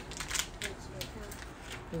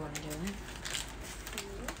You want to do it?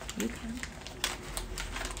 You can.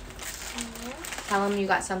 Tell them you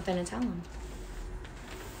got something to tell them.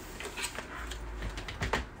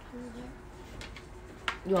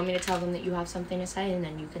 You want me to tell them that you have something to say and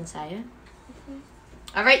then you can say it?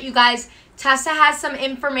 All right, you guys. Tessa has some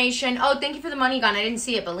information. Oh, thank you for the money gun. I didn't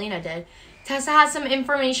see it, but Lena did. Tessa has some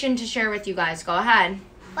information to share with you guys. Go ahead.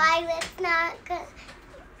 Violet's gonna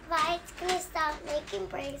stop making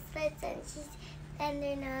bracelets, and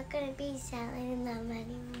they're not gonna be selling them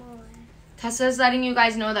anymore. Tessa's letting you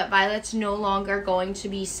guys know that Violet's no longer going to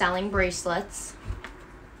be selling bracelets.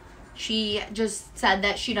 She just said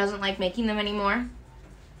that she doesn't like making them anymore.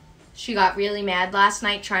 She got really mad last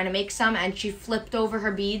night trying to make some, and she flipped over her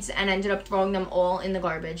beads and ended up throwing them all in the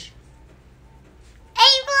garbage.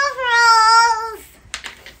 April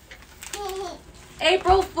Fools!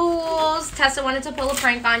 April Fools! Tessa wanted to pull a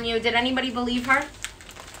prank on you. Did anybody believe her?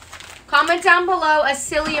 Comment down below a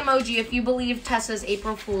silly emoji if you believe Tessa's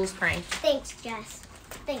April Fool's prank. Thanks, Jess.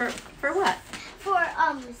 Thanks. For what? For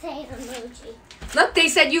saying emoji. Look, they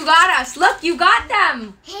said you got us. Look, you got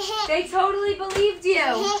them. They totally believed you.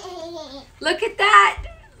 Look at that.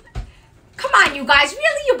 Come on, you guys.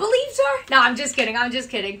 Really? You believed her? No, I'm just kidding. I'm just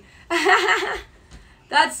kidding.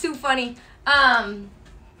 That's too funny.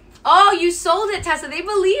 Oh, you sold it, Tessa. They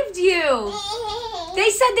believed you. They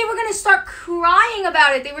said they were going to start crying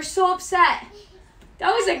about it. They were so upset.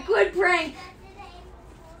 That was a good prank.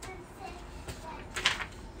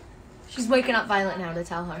 She's waking up Violet now to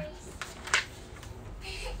tell her.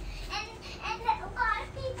 And a lot of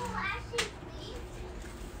people actually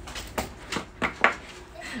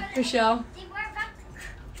believed. Michelle.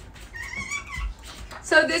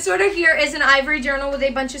 So this order here is an ivory journal with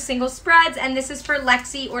a bunch of single spreads, and this is for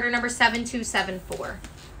Lexi, order number 7274.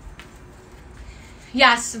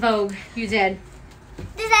 Yes, Vogue, you did.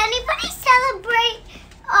 Does anybody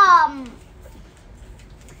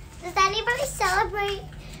celebrate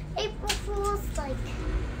April Fools? Like,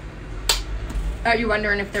 Are you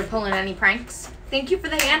wondering if they're pulling any pranks? Thank you for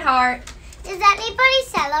the hand heart. Does anybody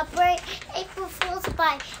celebrate April Fool's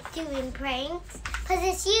by doing pranks? Because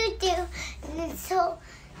if you do, so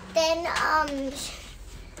then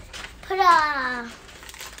put a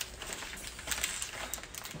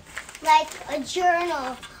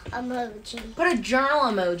journal emoji. Put a journal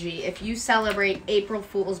emoji if you celebrate April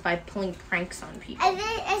Fools by pulling pranks on people. And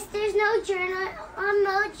then if there's no journal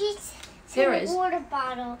emojis, There is. A water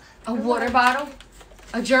bottle. A water bottle?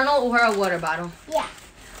 A journal or a water bottle? Yeah.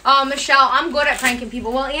 Oh, Michelle, I'm good at pranking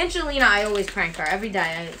people. Well, Angelina, I always prank her every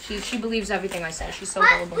day. She believes everything I say. She's so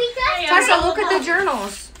gullible. Tessa, look at the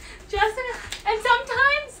journals. Justin, and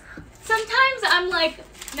sometimes I'm like,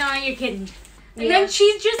 no, you're kidding. And Yeah. then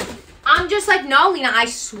I'm just like, no, Lena, I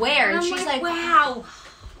swear. And I'm she's like, wow,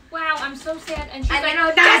 I'm so sad. And she's and like, then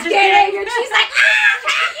I'm just kidding. And she's like,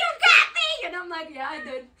 you got me. And I'm like, yeah, I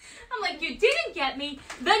did. I'm like, you didn't get me,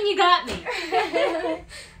 then you got me.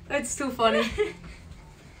 That's too funny.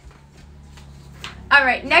 All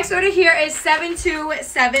right, next order here is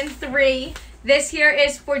 7273. This here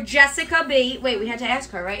is for Jessica B. Wait, we had to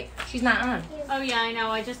ask her, right? She's not on. Oh yeah, I know.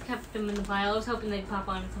 I just kept them in the pile. I was hoping they'd pop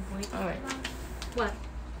on at some point. All right. What?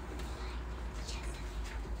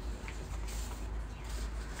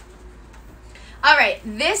 All right,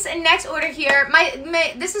 this next order here,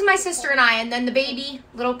 this is my sister and I, and then the baby,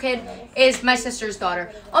 little kid, is my sister's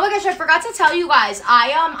daughter. Oh my gosh, I forgot to tell you guys,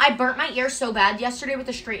 I burnt my ear so bad yesterday with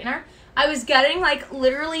the straightener. I was getting, like,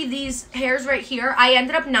 literally these hairs right here. I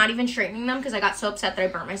ended up not even straightening them because I got so upset that I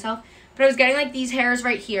burnt myself. But I was getting, like, these hairs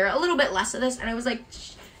right here, a little bit less of this, and I was like,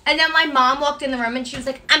 shh. And then my mom walked in the room, and she was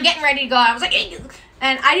like, I'm getting ready to go. I was like, ew.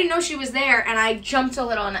 And I didn't know she was there, and I jumped a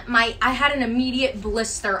little, and I had an immediate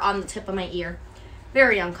blister on the tip of my ear.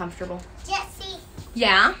 Very uncomfortable. Jessie,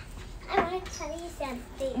 Yeah? I want to tell you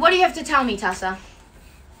something. What do you have to tell me, Tessa?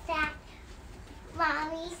 That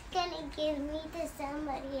Mommy's going to give me to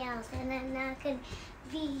somebody else, and I'm not going to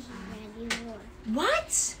be here anymore.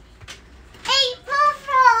 What? April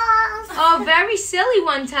Fools! Oh, very silly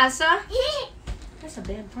one, Tessa. That's a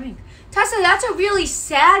bad prank. Tessa, that's a really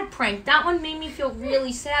sad prank. That one made me feel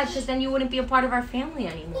really sad because then you wouldn't be a part of our family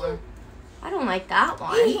anymore. I don't like that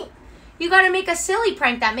one. You got to make a silly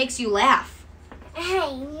prank that makes you laugh.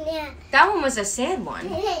 That one was a sad one.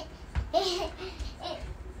 It was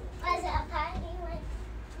a funny one.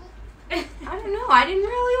 I don't know. I didn't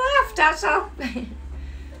really laugh, Tessa.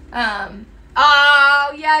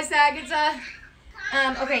 Oh, yes, Agatha.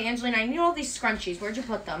 Okay, Angelina, I need all these scrunchies. Where'd you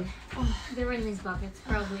put them? Oh, they're in these buckets,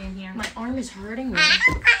 probably in here. My arm is hurting me.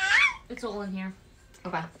 It's all in here.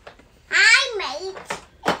 Okay. Hi, mate.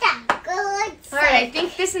 It's a good All right, I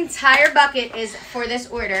think this entire bucket is for this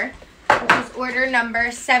order, which is order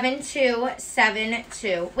number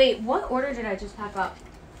 7272. Wait, what order did I just pack up?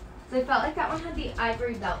 'Cause I felt like that one had the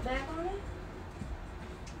ivory belt bag on it.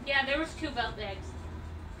 Yeah, there was 2 belt bags.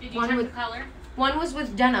 Did you One check with- the color? One was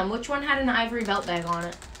with denim. Which one had an ivory belt bag on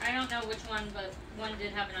it? I don't know which one, but one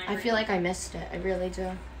did have an ivory. I feel like I missed it. I really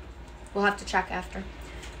do. We'll have to check after.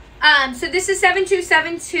 So this is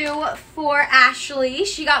 7272 for Ashley.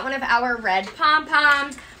 She got one of our red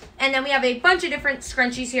pom-poms. And then we have a bunch of different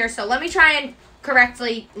scrunchies here. So let me try and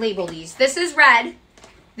correctly label these. This is red.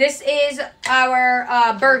 This is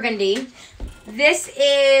our burgundy. This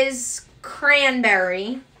is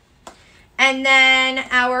cranberry. And then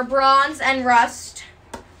our bronze and rust,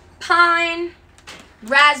 pine,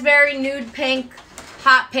 raspberry, nude pink,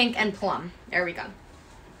 hot pink, and plum. There we go.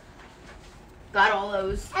 Got all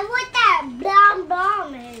those. And what that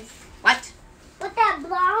blom is. What? What that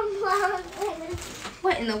blom is.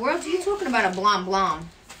 What in the world are you talking about, a blom blom?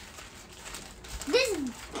 This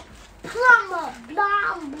plum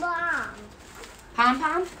blom.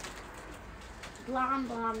 Pom-pom? Blom,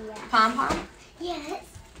 yeah. Pom-pom? Yes.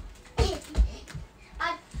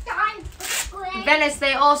 A time for Venice,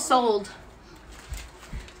 they all sold.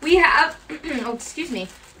 We have, oh, excuse me.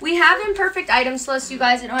 We have imperfect items list, you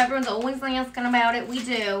guys. I know everyone's always asking about it. We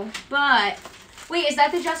do. But, wait, is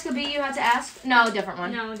that the Jessica B you had to ask? No, different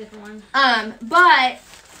one. No, a different one. But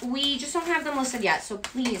we just don't have them listed yet. So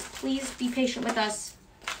please be patient with us.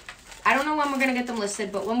 I don't know when we're going to get them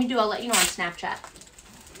listed, but when we do, I'll let you know on Snapchat.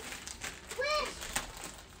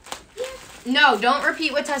 No, don't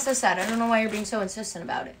repeat what Tessa said. I don't know why you're being so insistent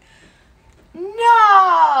about it.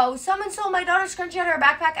 No! Someone stole my daughter's scrunchie out of her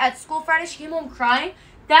backpack at school Friday. She came home crying.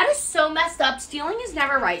 That is so messed up. Stealing is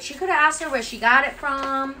never right. She could have asked her where she got it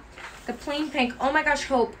from. The plain pink. Oh my gosh,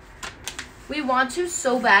 Hope. We want to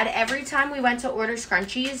so bad. Every time we went to order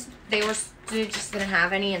scrunchies, they just didn't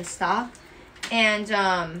have any in stock. And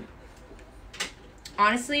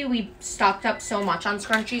honestly, we stocked up so much on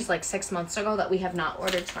scrunchies like 6 months ago that we have not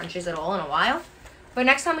ordered scrunchies at all in a while. But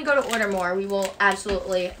next time we go to order more, we will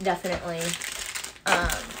absolutely, definitely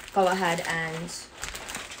go ahead and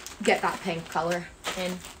get that pink color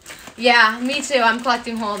in. Yeah, me too. I'm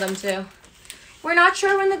collecting all of them too. We're not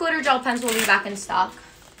sure when the glitter gel pens will be back in stock.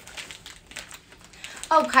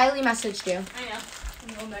 Oh, Kylie messaged you. I know.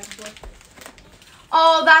 I'm going back and forth.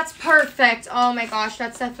 Oh, that's perfect. Oh my gosh,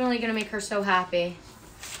 that's definitely going to make her so happy.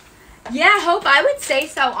 Yeah, Hope, I would say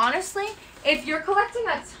so. Honestly, if you're collecting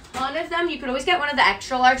a ton of them, you could always get one of the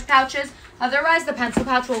extra large pouches. Otherwise, the pencil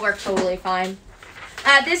pouch will work totally fine.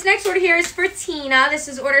 This next order here is for Tina. This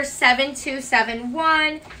is order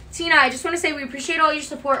 7271. Tina, I just want to say we appreciate all your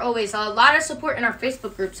support always. A lot of support in our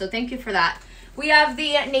Facebook group, so thank you for that. We have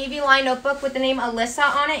the navy line notebook with the name Alyssa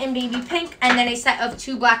on it in baby pink, and then a set of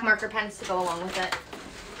 2 black marker pens to go along with it.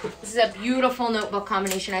 This is a beautiful notebook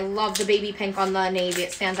combination. I love the baby pink on the navy.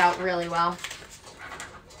 It stands out really well.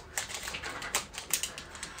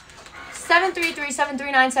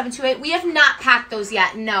 733-739-728. We have not packed those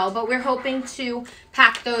yet, no, but we're hoping to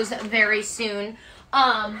pack those very soon.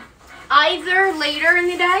 Either later in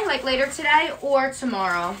the day, like later today, or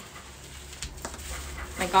tomorrow.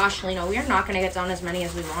 My gosh, Lena, we are not going to get done as many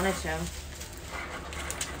as we wanted to. I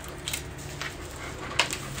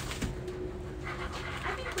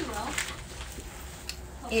think we will.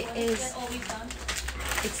 It Hopefully is. Get all these done.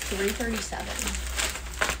 It's 3:37.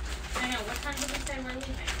 I know. What time did we say we're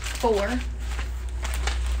leaving? 4. We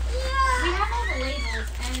have all the labels,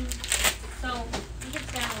 and so we can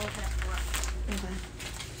stay on a little bit more. Okay.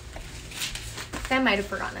 I might have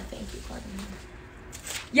forgotten a thank you card.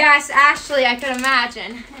 Yes, Ashley, I could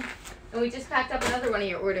imagine. And we just packed up another one of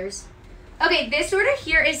your orders. Okay, this order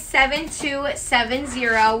here is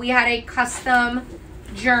 7270. We had a custom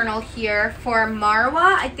journal here for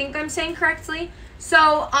Marwa. I think I'm saying correctly.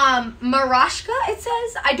 So, Marashka, it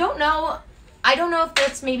says. I don't know if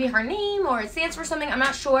that's maybe her name or it stands for something. I'm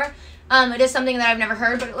not sure. It is something that I've never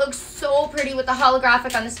heard, but it looks so pretty with the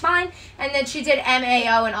holographic on the spine. And then she did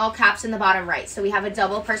MAO in all caps in the bottom right. So we have a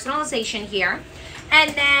double personalization here.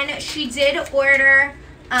 And then she did order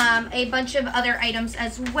a bunch of other items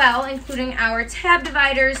as well, including our tab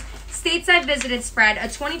dividers, stateside visited spread, a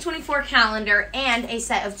 2024 calendar, and a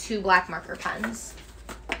set of 2 black marker pens.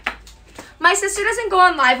 My sister doesn't go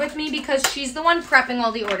on live with me because she's the one prepping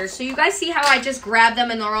all the orders. So you guys see how I just grab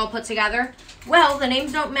them and they're all put together? Well, the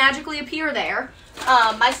names don't magically appear there.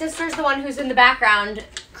 My sister's the one who's in the background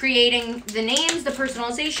creating the names, the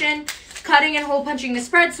personalization, cutting and hole punching the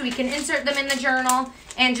spread so we can insert them in the journal,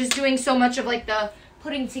 and just doing so much of like the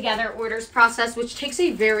putting together orders process, which takes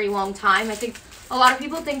a very long time. I think a lot of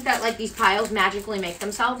people think that like these piles magically make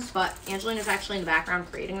themselves, but Angelina's actually in the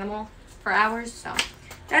background creating them all for hours, so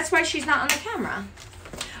that's why she's not on the camera.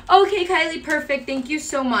 Okay, Kylie, perfect. Thank you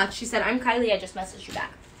so much. She said, I'm Kylie. I just messaged you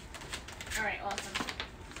back. All right, awesome.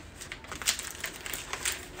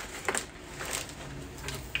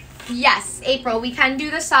 Yes, April, we can do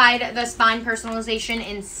the spine personalization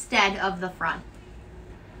instead of the front.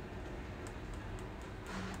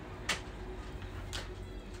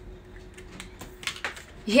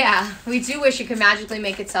 Yeah, we do wish it could magically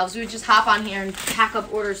make itself. So we would just hop on here and pack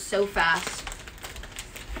up orders so fast.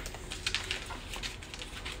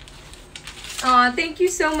 Aw, thank you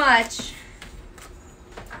so much.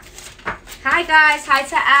 Hi, guys. Hi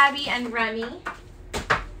to Abby and Remy.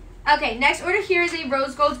 Okay, next order here is a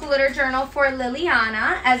rose gold glitter journal for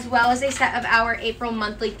Liliana, as well as a set of our April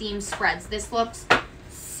monthly theme spreads. This looks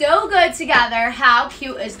so good together. How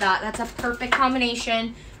cute is that? That's a perfect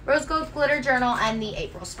combination. Rose gold glitter journal and the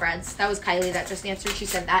April spreads. That was Kylie that just answered. She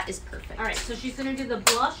said that is perfect. All right, so she's going to do the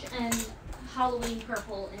blush and Halloween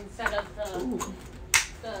purple instead of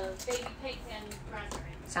the baby pink and raspberry.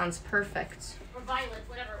 Sounds perfect. Or violet,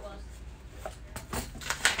 whatever it was.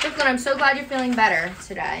 Brooklyn, I'm so glad you're feeling better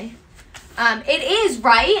today. It is,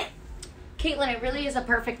 right? Caitlin, it really is a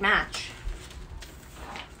perfect match.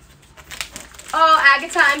 Oh,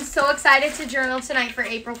 Agatha, I'm so excited to journal tonight for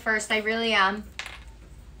April 1st. I really am.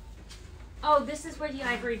 Oh, this is where the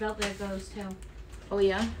ivory velvet goes to. Oh,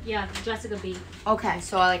 yeah? Yeah, Jessica B. Okay,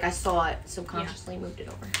 so I saw it, subconsciously moved it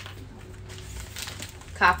over.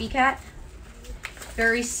 Copycat?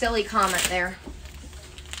 Very silly comment there.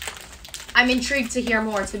 I'm intrigued to hear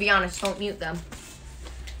more, to be honest. Don't mute them.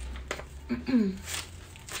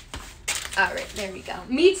 All right, there we go.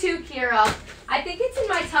 Me too, Kira. I think it's in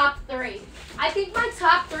my top 3. I think my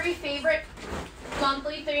top 3 favorite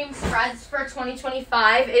monthly theme spreads for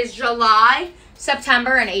 2025 is July,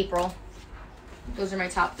 September, and April. Those are my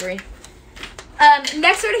top 3.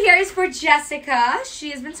 Next order here is for Jessica. She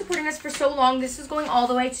has been supporting us for so long. This is going all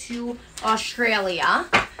the way to Australia.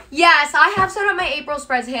 Yes, I have set up my April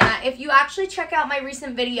spreads, Hannah. If you actually check out my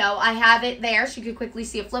recent video, I have it there so you could quickly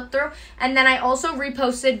see a flip through. And then I also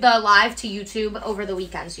reposted the live to YouTube over the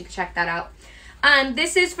weekend, so you can check that out.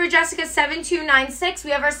 This is for Jessica 7296. We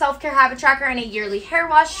have our self-care habit tracker and a yearly hair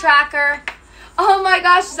wash tracker. Oh my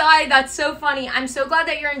gosh, Zai, that's so funny. I'm so glad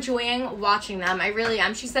that you're enjoying watching them. I really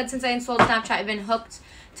am. She said since I installed Snapchat, I've been hooked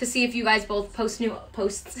to see if you guys both post new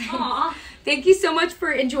posts. Aww. Thank you so much for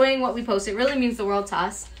enjoying what we post. It really means the world to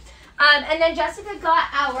us. And then Jessica got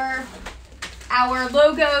our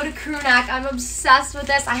logoed crew neck. I'm obsessed with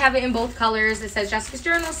this. I have it in both colors. It says Jessica's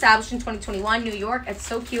Journal, established in 2021, New York. It's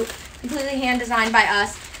so cute. Completely hand designed by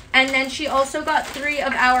us. And then she also got 3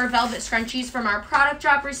 of our velvet scrunchies from our product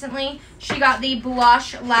drop recently. She got the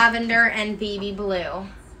blush, lavender, and baby blue.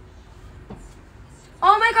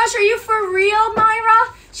 Oh my gosh, are you for real,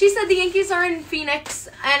 Myra? She said the Yankees are in Phoenix,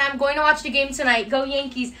 and I'm going to watch the game tonight. Go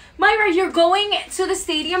Yankees. Myra, you're going to the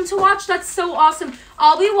stadium to watch? That's so awesome.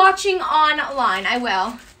 I'll be watching online. I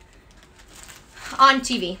will. On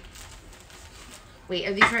TV. Wait,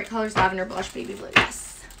 are these right colors? Lavender, blush, baby blue. Yes.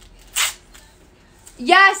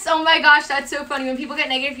 Yes, oh my gosh, that's so funny. When people get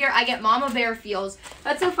negative here, I get mama bear feels.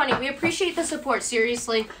 That's so funny. We appreciate the support,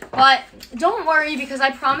 seriously. But don't worry, because I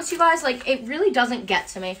promise you guys, like, it really doesn't get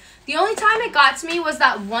to me. The only time it got to me was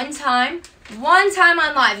that one time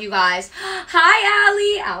on live, you guys. Hi,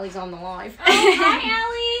 Allie. Allie's on the live. Oh, hi,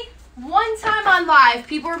 Allie. One time on live,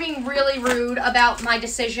 people were being really rude about my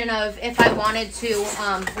decision of if I wanted to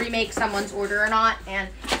remake someone's order or not, and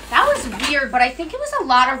that was weird, but I think it was a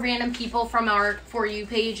lot of random people from our For You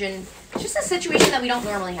page, and just a situation that we don't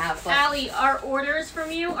normally have. But. Allie, our orders from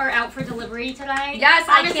you are out for delivery today. Yes,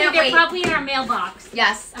 honestly, I can't they're wait. probably in our mailbox.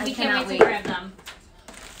 Yes, and I we cannot can't wait wait to grab them.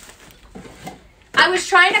 I was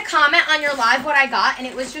trying to comment on your live what I got, and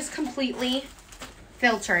it was just completely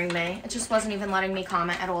filtering me. It just wasn't even letting me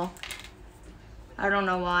comment at all. I don't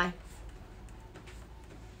know why.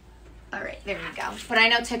 All right, there you go. But I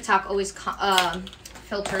know TikTok always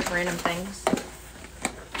filters random things.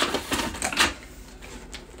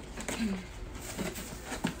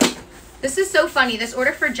 This is so funny. This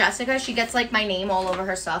order for Jessica, she gets like my name all over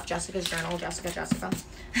her stuff. Jessica's Journal, Jessica.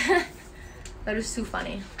 That is so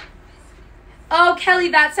funny. Oh, Kelly,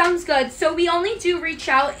 that sounds good. So we only do reach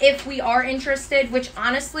out if we are interested, which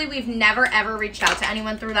honestly, we've never ever reached out to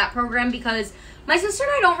anyone through that program because my sister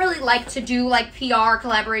and I don't really like to do like PR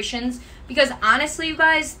collaborations because honestly, you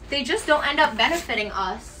guys, they just don't end up benefiting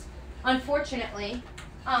us, unfortunately.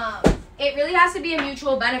 It really has to be a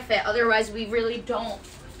mutual benefit. Otherwise, we really don't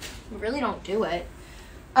do it.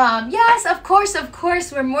 Yes, of course.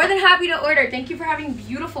 We're more than happy to order. Thank you for having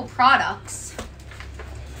beautiful products.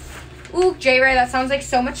 Ooh, J-Ray, that sounds like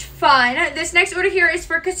so much fun. This next order here is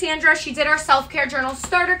for Cassandra. She did our self-care journal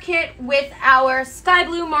starter kit with our sky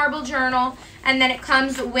blue marble journal. And then it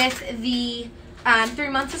comes with the 3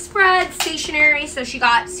 months of spreads, stationery. So she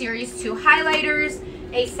got series 2 highlighters,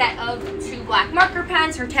 a set of 2 black marker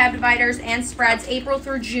pens, her tab dividers, and spreads April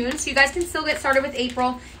through June. So you guys can still get started with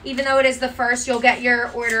April. Even though it is the 1st, you'll get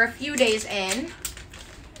your order a few days in.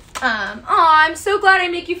 I'm so glad I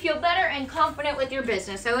make you feel better and confident with your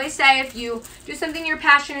business. I always say if you do something you're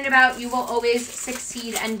passionate about, you will always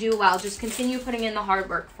succeed and do well. Just continue putting in the hard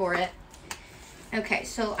work for it. Okay,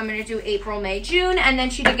 so I'm going to do April, May, June, and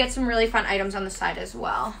then she did get some really fun items on the side as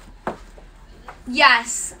well.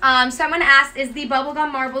 Yes, someone asked, is the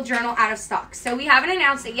Bubblegum Marble Journal out of stock? So we haven't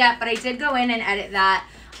announced it yet, but I did go in and edit that.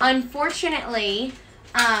 Unfortunately,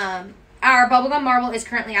 our Bubblegum Marble is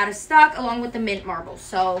currently out of stock along with the Mint Marble.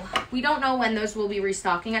 So we don't know when those will be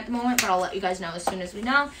restocking at the moment, but I'll let you guys know as soon as we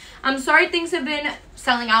know. I'm sorry things have been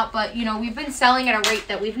selling out, but you know, we've been selling at a rate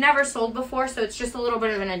that we've never sold before, so it's just a little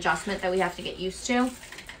bit of an adjustment that we have to get used to.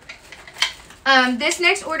 This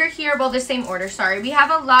next order here, well, the same order, sorry. We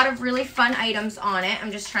have a lot of really fun items on it.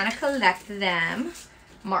 I'm just trying to collect them.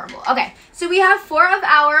 Marble. Okay, so we have 4 of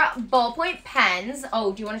our ballpoint pens.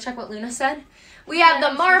 Oh, do you want to check what Luna said? We have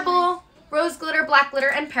the marble, rose glitter, black glitter,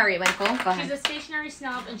 and periwinkle. Go ahead. She's a stationery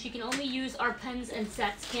snob, and she can only use our pens and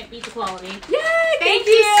sets. Can't beat the quality. Yay! Thank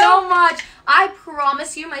you so much. I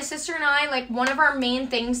promise you, my sister and I, like, one of our main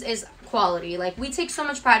things is quality. Like, we take so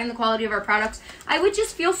much pride in the quality of our products. I would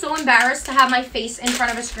just feel so embarrassed to have my face in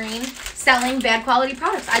front of a screen selling bad quality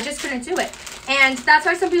products. I just couldn't do it. And that's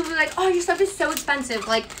why some people are like, oh, your stuff is so expensive.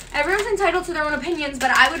 Like, everyone's entitled to their own opinions,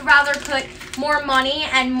 but I would rather put more money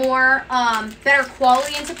and more better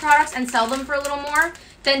quality into products and sell them for a little more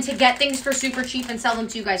than to get things for super cheap and sell them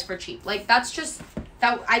to you guys for cheap. Like, that's just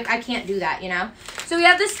I can't do that, you know? So we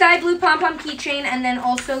have the sky blue pom-pom keychain and then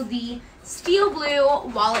also the steel blue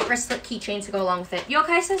wallet bracelet keychain to go along with it. You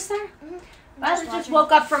okay, sister? Mm-hmm. Well, just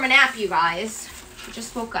woke up from a nap, you guys. She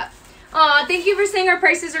just woke up. Thank you for saying our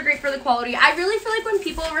prices are great for the quality. I really feel like when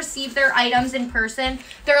people receive their items in person,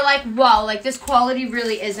 they're like, wow, like this quality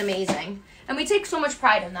really is amazing. And we take so much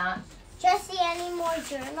pride in that. Jesse, any more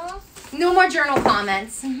journals? No more journal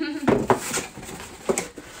comments. I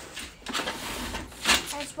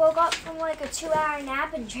just woke up from like a 2-hour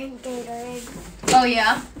nap and drank Gatorade. Oh,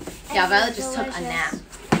 yeah? Yeah, And Violet it just was took a nap.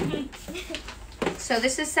 delicious. So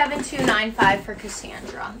this is 7295 for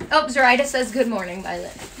Cassandra. Oh, Zoraida says good morning,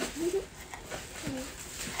 Violet.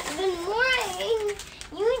 Good morning.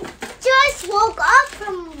 You just woke up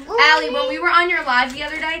from morning. Allie, when we were on your live the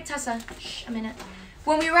other day, Tessa, shh, a minute.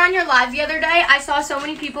 When we were on your live the other day, I saw so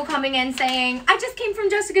many people coming in saying, I just came from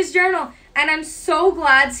Jessica's journal. And I'm so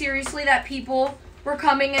glad, seriously, that people were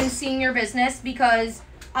coming and seeing your business because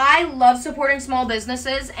I love supporting small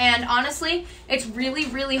businesses. And honestly, it's really,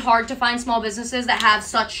 really hard to find small businesses that have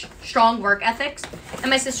such strong work ethics. And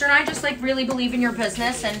my sister and I just like really believe in your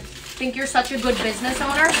business and think you're such a good business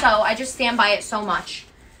owner. So I just stand by it so much.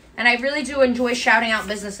 And I really do enjoy shouting out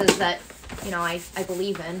businesses that, you know, I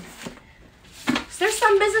believe in. There's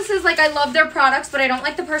some businesses, like, I love their products, but I don't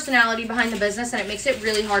like the personality behind the business, and it makes it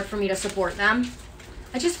really hard for me to support them.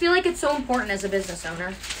 I just feel like it's so important as a business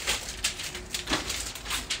owner.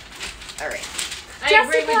 All right. I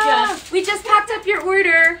agree with Jess. We just packed up your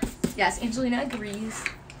order. Yes, Angelina agrees.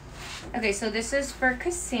 Okay, so this is for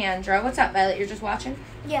Cassandra. What's up, Violet? You're just watching?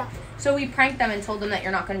 Yeah. So we pranked them and told them that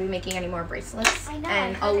you're not going to be making any more bracelets. I know.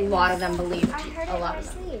 And a lot of them believed. I heard it A in lot my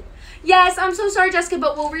of them. sleep. Yes, I'm so sorry, Jessica,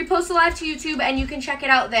 but we'll repost the live to YouTube and you can check it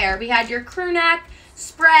out there. We had your crew neck,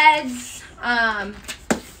 spreads,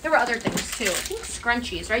 there were other things too. I think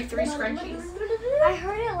scrunchies, right? 3 scrunchies. I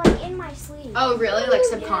heard it like in my sleep. Oh, really? Like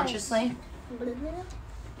subconsciously?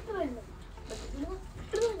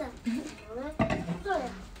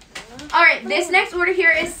 All right, this next order here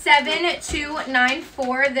is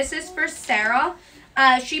 7294. This is for Sarah.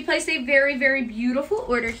 She placed a very, very beautiful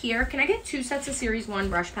order here. Can I get 2 sets of Series 1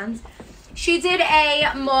 brush pens? She did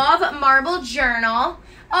a mauve marble journal.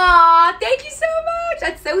 Aw, thank you so much.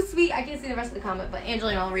 That's so sweet. I can't see the rest of the comment, but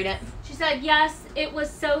Angelina will read it. She said, yes, it was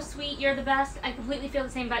so sweet. You're the best. I completely feel the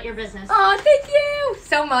same about your business. Aw, thank you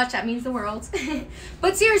so much. That means the world.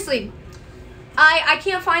 But seriously, I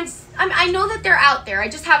can't find, I know that they're out there. I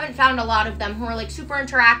just haven't found a lot of them who are like super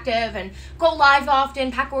interactive and go live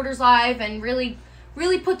often, pack orders live, and really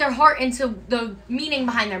put their heart into the meaning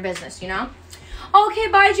behind their business, you know? Okay,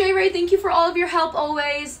 bye, J. Ray. Thank you for all of your help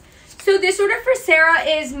always. So this order for Sarah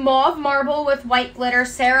is mauve marble with white glitter,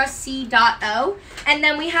 Sarah C.O. And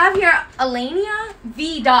then we have here Elenia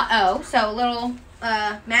V.O. So a little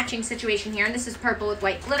matching situation here. And this is purple with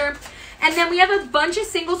white glitter. And then we have a bunch of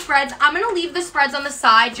single spreads. I'm going to leave the spreads on the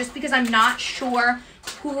side just because I'm not sure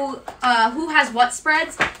who has what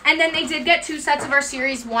spreads. And then they did get 2 sets of our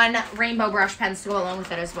Series 1 rainbow brush pens to go along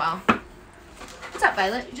with it as well. What's up,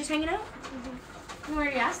 Violet? You just hanging out? I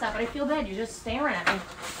already asked that, but I feel bad. You're just staring at me.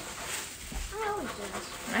 I always do this.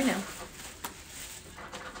 I know.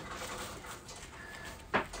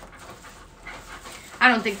 I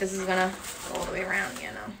don't think this is going to go all the way around, you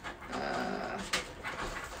know.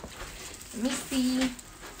 Let me see.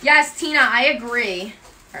 Yes, Tina, I agree.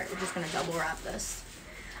 All right, we're just going to double wrap this.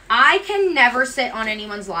 I can never sit on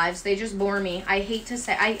anyone's lives. They just bore me. I hate to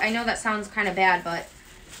say. I know that sounds kind of bad, but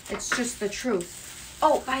it's just the truth.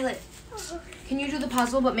 Oh, Violet, can you do the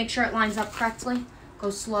puzzle, but make sure it lines up correctly? Go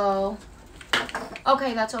slow.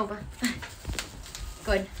 Okay, that's over.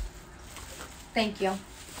 Good. Thank you.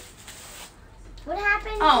 What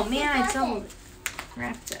happened? Oh, if man, it I doesn't? doubled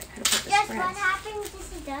wrapped it. I could have put the Yes, spreads. what happens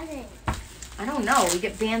if it doesn't? I don't know. We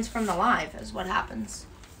get bans from the live is what happens.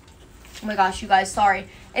 Oh my gosh, you guys, sorry.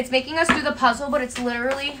 It's making us do the puzzle, but it's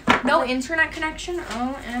literally no internet connection.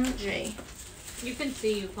 OMG. You can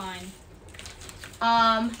see you fine.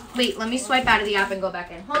 Wait, let me swipe out of the app and go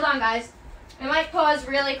back in. Hold on, guys. I might pause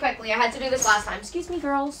really quickly. I had to do this last time. Excuse me,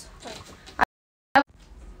 girls.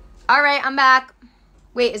 All right, I'm back.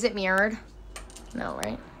 Wait, is it mirrored? No,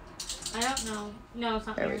 right? I don't know. No, it's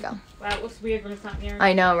not There we mirrored. go. Wow, it looks weird when it's not mirrored.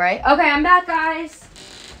 I know, right? Okay, I'm back, guys.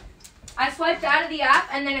 I swiped out of the app,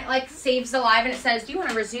 and then it, like, saves the live, and it says, do you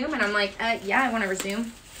want to resume? And I'm like, yeah, I want to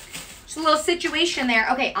resume. Just a little situation there.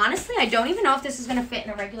 Okay, honestly, I don't even know if this is going to fit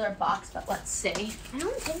in a regular box, but let's see. I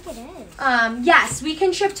don't think it is. Yes, we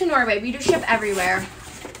can ship to Norway. We do ship everywhere.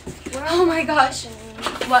 Oh, my gosh.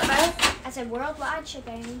 Shipping. What, Violet? I said worldwide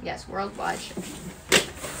shipping. Yes, worldwide shipping.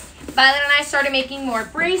 Violet and I started making more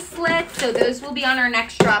bracelets, so those will be on our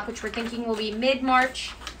next drop, which we're thinking will be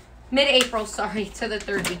mid-April, sorry, to the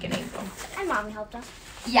 3rd week in April. And Mommy helped us.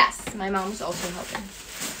 Yes, my mom's also helping.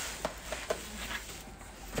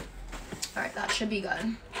 All right, that should be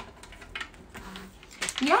good.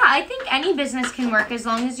 Yeah, I think any business can work as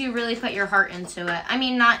long as you really put your heart into it. I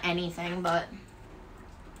mean, not anything, but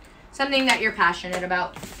something that you're passionate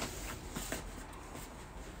about.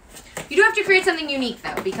 You do have to create something unique,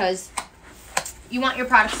 though, because you want your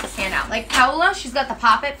products to stand out. Like Paola, she's got the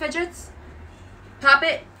Pop-It fidgets.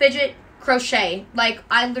 Pop-It, fidget, crochet. Like,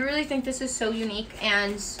 I literally think this is so unique,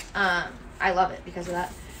 and I love it because of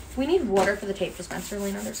that. We need water for the tape dispenser,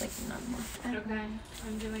 Lena. There's, like, none more. Okay,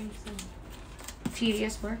 I'm doing some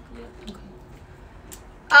tedious work? Yeah.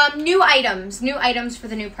 Okay. New items for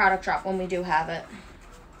the new product drop when we do have it.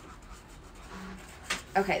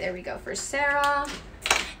 Okay, there we go for Sarah.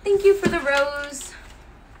 Thank you for the rose.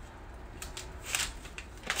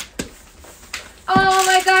 Oh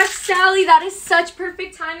my gosh, Sally, that is such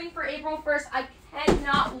perfect timing for April 1st. I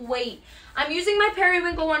cannot wait. I'm using my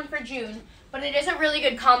periwinkle one for June, but it is a really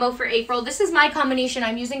good combo for April. This is my combination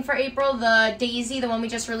I'm using for April, the Daisy, the one we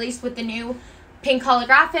just released with the new pink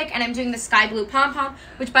holographic, and I'm doing the sky blue pom-pom,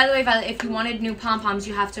 which, by the way, Violet, if you wanted new pom-poms,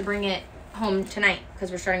 you have to bring it home tonight because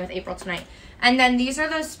we're starting with April tonight. And then these are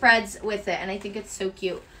those spreads with it, and I think it's so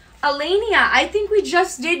cute. Alania, I think we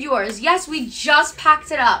just did yours. Yes, we just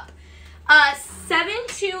packed it up.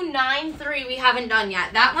 7293 we haven't done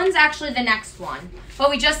yet. That one's actually the next one.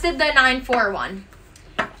 But we just did the 94 one.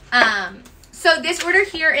 So this order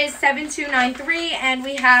here is 7293, and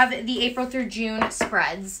we have the April through June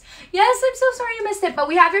spreads. Yes, I'm so sorry you missed it, but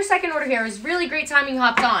we have your second order here. It was really great timing you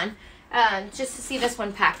hopped on. Just to see this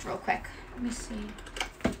one packed real quick. Let me see.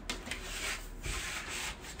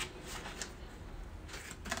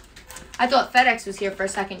 I thought FedEx was here for a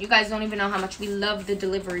second. You guys don't even know how much we love the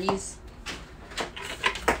deliveries.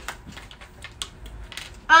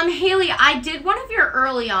 Haley, I did one of your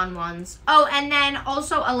early on ones. Oh, and then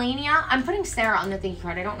also Alania. I'm putting Sarah on the thank you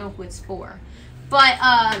card. I don't know who it's for. But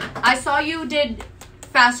I saw you did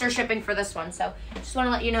faster shipping for this one. So just want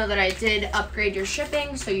to let you know that I did upgrade your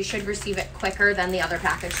shipping. So you should receive it quicker than the other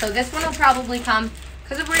package. So this one will probably come,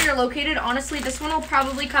 because of where you're located, honestly, this one will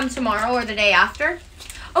probably come tomorrow or the day after.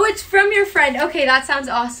 Oh, it's from your friend. Okay, that sounds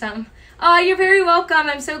awesome. Oh, you're very welcome.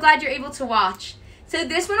 I'm so glad you're able to watch. So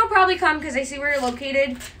this one will probably come, because I see where you're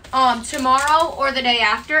located, tomorrow or the day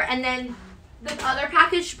after. And then the other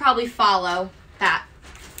package should probably follow that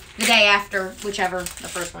the day after, whichever the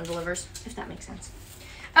first one delivers, if that makes sense.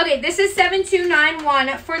 Okay, this is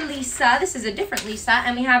 7291 for Lisa. This is a different Lisa.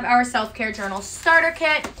 And we have our self-care journal starter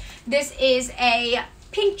kit. This is a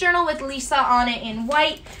pink journal with Lisa on it in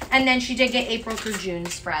white. And then she did get April through June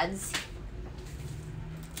spreads.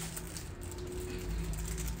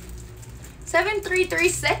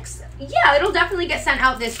 7336. Yeah, it'll definitely get sent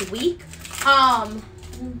out this week.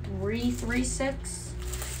 336.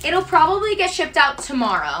 It'll probably get shipped out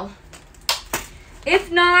tomorrow.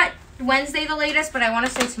 If not, Wednesday the latest, but I want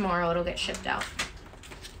to say tomorrow it'll get shipped out.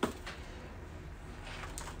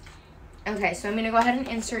 Okay, so I'm going to go ahead and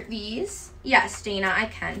insert these. Yes, Dana, I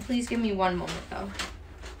can. Please give me one moment, though.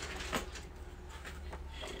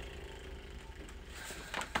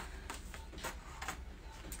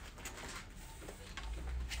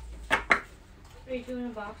 Are you doing a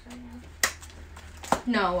box right now?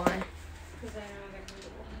 No, why? Because I know they're going to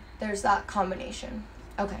be. There's that combination.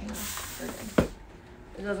 Okay, no, we're good.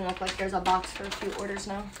 It doesn't look like there's a box for a few orders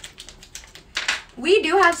now. We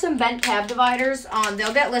do have some bent tab dividers.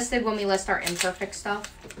 They'll get listed when we list our imperfect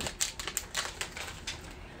stuff.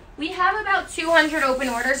 We have about 200 open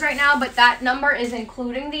orders right now, but that number is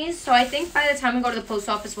including these. So I think by the time we go to the post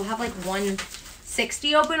office, we'll have like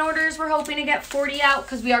 160 open orders. We're hoping to get 40 out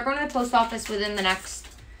because we are going to the post office within the next,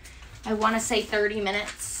 I want to say 30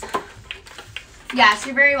 minutes. Yes,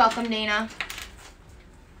 you're very welcome, Dana.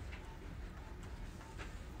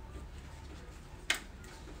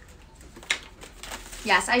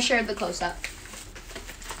 Yes, I shared the close-up.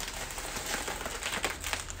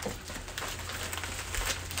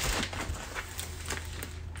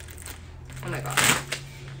 Oh my god.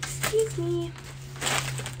 Excuse me.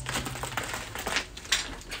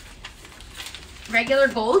 Regular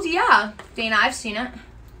gold? Yeah. Dana, I've seen it.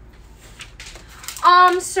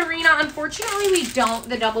 Serena, unfortunately we don't.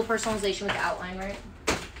 The double personalization with the outline, right?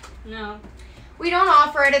 No. We don't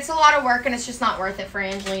offer it. It's a lot of work, and it's just not worth it for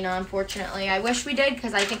Angelina, unfortunately. I wish we did,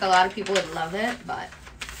 because I think a lot of people would love it, but...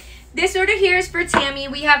 This order here is for Tammy.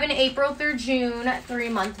 We have an April through June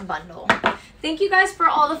 3-month bundle. Thank you guys for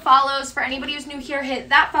all the follows. For anybody who's new here, hit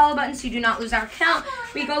that follow button so you do not lose our account.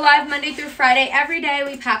 We go live Monday through Friday every day.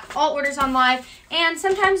 We pack all orders on live, and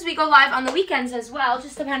sometimes we go live on the weekends as well,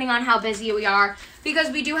 just depending on how busy we are.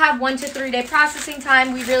 Because we do have 1 to 3 day processing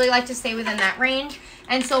time, we really like to stay within that range.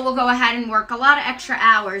 And so we'll go ahead and work a lot of extra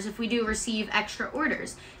hours if we do receive extra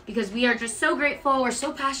orders, because we are just so grateful. We're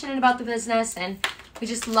so passionate about the business, and we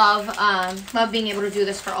just love being able to do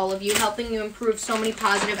this for all of you, helping you improve so many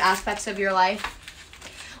positive aspects of your life.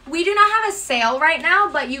 We do not have a sale right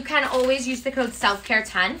now, but you can always use the code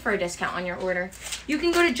SELFCARE10 for a discount on your order. You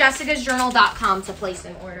can go to jessicasjournal.com to place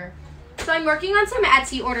an order. So I'm working on some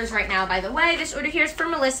Etsy orders right now, by the way. This order here is for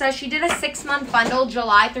Melissa. She did a 6-month bundle,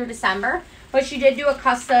 July through December, but she did do a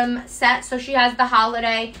custom set. So she has the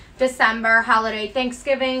holiday, December, holiday,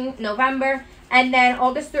 Thanksgiving, November, and then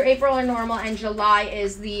August through April are normal, and July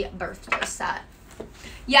is the birthday set.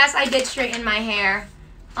 Yes, I did straighten my hair.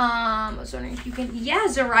 I was wondering if you can, yeah,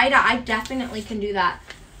 Zoraida, I definitely can do that.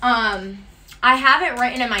 I have it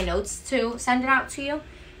written in my notes to send it out to you.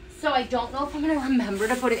 So I don't know if I'm going to remember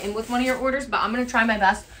to put it in with one of your orders, but I'm going to try my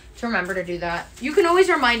best to remember to do that. You can always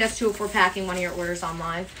remind us too if we're packing one of your orders on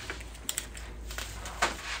live.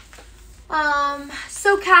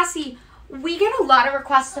 So Cassie, we get a lot of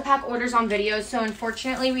requests to pack orders on videos, so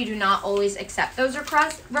unfortunately we do not always accept those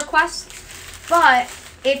requests. But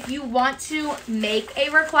if you want to make a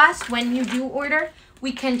request when you do order,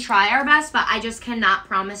 we can try our best, but I just cannot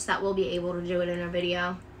promise that we'll be able to do it in a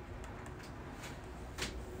video.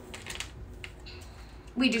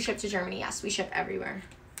 We do ship to Germany, yes, we ship everywhere.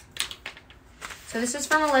 So this is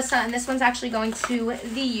for Melissa, and this one's actually going to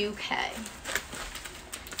the UK.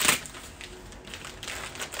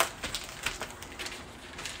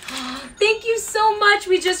 Thank you so much.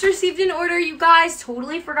 We just received an order, you guys.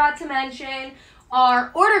 Totally forgot to mention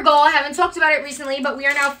our order goal. I haven't talked about it recently, but we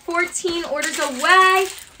are now 14 orders away.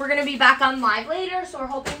 We're going to be back on live later, so we're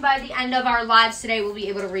hoping by the end of our lives today we'll be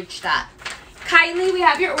able to reach that. Kylie, we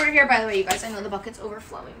have your order here. By the way, you guys, I know the bucket's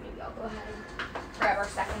overflowing. Maybe I'll go ahead and grab our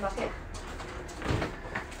second bucket.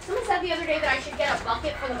 Someone said the other day that I should get a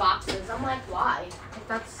bucket for the boxes. I'm like, why? Like,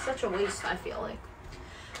 that's such a waste, I feel like.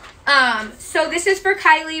 So this is for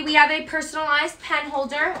Kylie. We have a personalized pen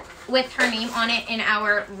holder with her name on it in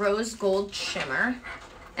our rose gold shimmer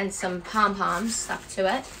and some pom-poms stuck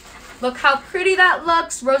to it. Look how pretty that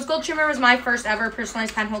looks. Rose gold shimmer was my first ever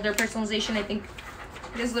personalized pen holder personalization. I think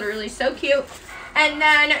it is literally so cute. And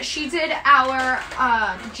then she did our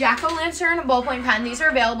jack-o'-lantern ballpoint pen. These are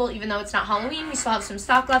available even though it's not Halloween. We still have some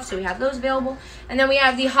stock left, so we have those available. And then we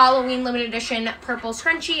have the Halloween limited edition purple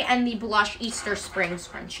scrunchie and the blush Easter spring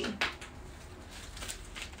scrunchie.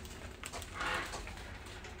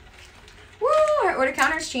 Woo! Our order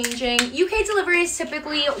counter is changing. UK delivery is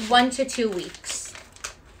typically 1 to 2 weeks.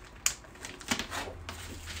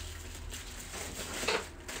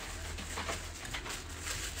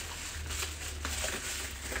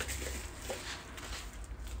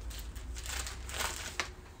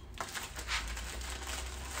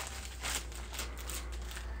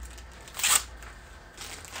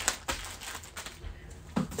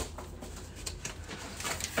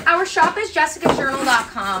 Our shop is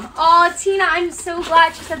jessicasjournal.com. Oh, Tina, I'm so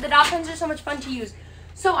glad. She said the dot pens are so much fun to use.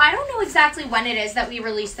 So I don't know exactly when it is that we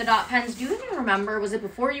released the dot pens. Do you even remember? Was it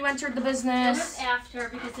before you entered the business? It was after,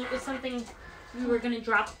 because it was something we were going to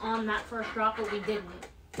drop on that first drop, but we didn't.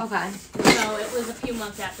 Okay. So it was a few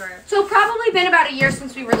months after. So probably been about a year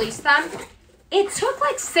since we released them. It took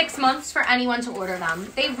like 6 months for anyone to order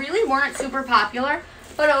them. They really weren't super popular,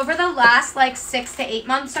 but over the last like 6 to 8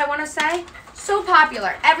 months, I want to say, so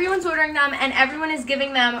popular. Everyone's ordering them and everyone is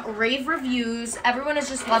giving them rave reviews. Everyone is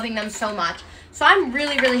just loving them so much. So I'm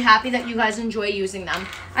really, really happy that you guys enjoy using them.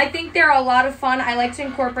 I think they're a lot of fun. I like to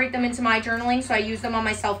incorporate them into my journaling, so I use them on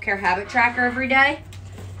my self-care habit tracker every day.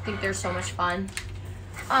 I think they're so much fun.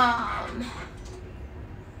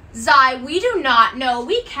 Zai, we do not know.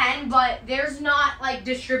 We can, but there's not like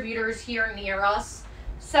distributors here near us.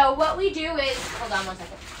 So what we do is, hold on one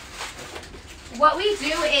second. What we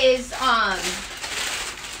do is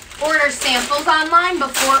order samples online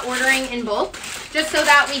before ordering in bulk, just so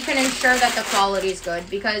that we can ensure that the quality is good,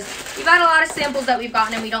 because we've had a lot of samples that we've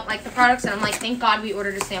gotten and we don't like the products, and I'm like, thank God we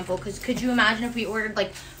ordered a sample, because could you imagine if we ordered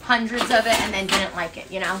like hundreds of it and then didn't like it,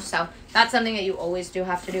 you know? So that's something that you always do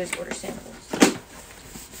have to do, is order samples.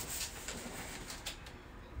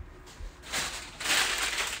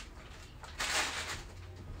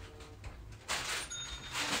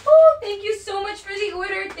 Thank you so much for the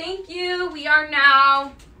order. Thank you. We are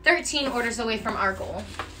now 13 orders away from our goal.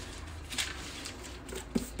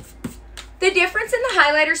 The difference in the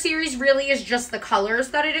highlighter series really is just the colors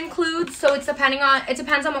that it includes. So it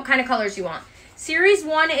depends on what kind of colors you want. Series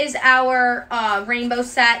 1 is our rainbow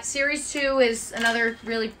set. Series 2 is another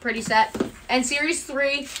really pretty set. And Series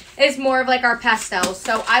 3 is more of like our pastels.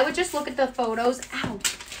 So I would just look at the photos. Ow.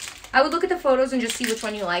 I would look at the photos and just see which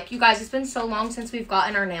one you like. You guys, it's been so long since we've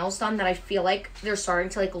gotten our nails done that I feel like they're starting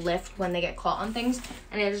to like lift when they get caught on things.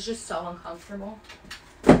 And it is just so uncomfortable.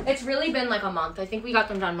 It's really been like a month. I think we got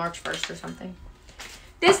them done March 1st or something.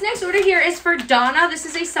 This next order here is for Donna. This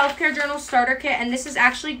is a self-care journal starter kit, and this is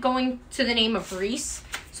actually going to the name of Reese.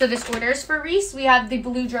 So this order is for Reese. We have the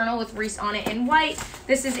blue journal with Reese on it in white.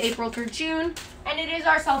 This is April through June, and it is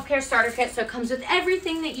our self-care starter kit, so it comes with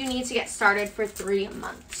everything that you need to get started for 3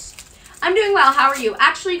 months. I'm doing well. How are you?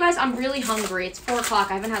 Actually, you guys, I'm really hungry. It's 4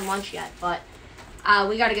 o'clock. I haven't had lunch yet, but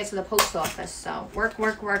we got to get to the post office. So work,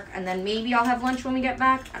 and then maybe I'll have lunch when we get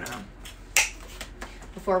back. I don't know.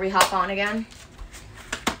 Before we hop on again.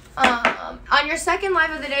 On your second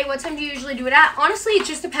live of the day, what time do you usually do it at? Honestly, it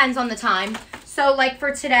just depends on the time. So, like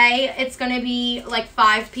for today, it's going to be like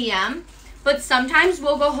 5 p.m. But sometimes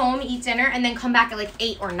we'll go home, eat dinner, and then come back at like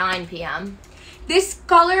 8 or 9 p.m. This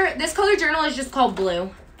color journal is just called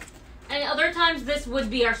blue. And other times, this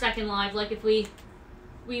would be our second live. Like if we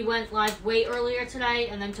went live way earlier today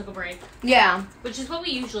and then took a break. Yeah. Which is what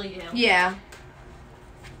we usually do. Yeah.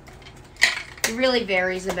 It really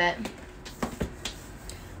varies a bit.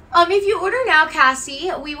 If you order now,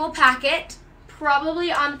 Cassie, we will pack it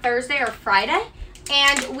probably on Thursday or Friday.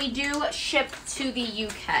 And we do ship to the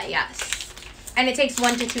UK, yes. And it takes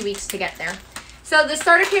 1 to 2 weeks to get there. So the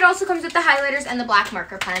starter kit also comes with the highlighters and the black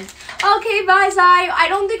marker pens. Okay, bye, Zai. I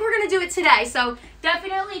don't think we're going to do it today. So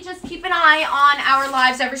definitely just keep an eye on our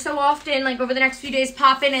lives every so often. Like over the next few days,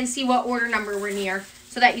 pop in and see what order number we're near.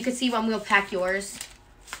 So that you can see when we'll pack yours.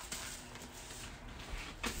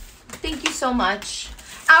 Thank you so much.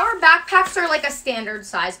 Our backpacks are like a standard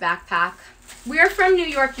size backpack. We're from New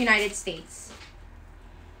York, United States.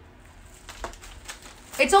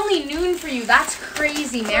 It's only noon for you. That's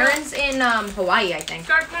crazy. Marin's in Hawaii, I think.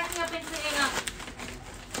 Start packing up and cleaning up.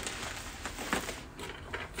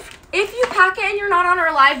 If you pack it and you're not on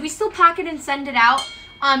our live, we still pack it and send it out.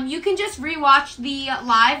 You can just rewatch the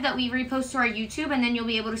live that we repost to our YouTube, and then you'll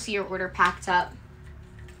be able to see your order packed up.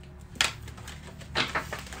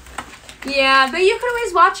 Yeah, but you can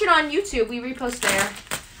always watch it on YouTube. We repost there.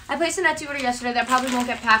 I placed an Etsy order yesterday that probably won't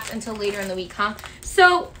get packed until later in the week, huh?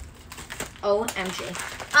 So, OMG.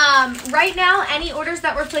 Right now, any orders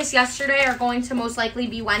that were placed yesterday are going to most likely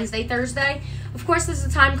be Wednesday, Thursday. Of course, as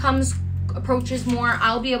the time approaches more,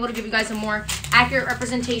 I'll be able to give you guys a more accurate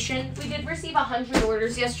representation. We did receive 100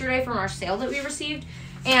 orders yesterday from our sale that we received.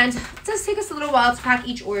 And it does take us a little while to pack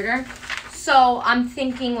each order. So I'm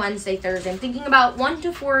thinking Wednesday, Thursday. I'm thinking about 1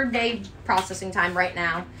 to 4 day processing time right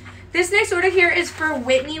now. This next order here is for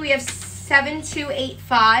Whitney. We have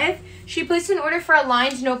 7285. She placed an order for a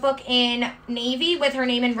lined notebook in navy with her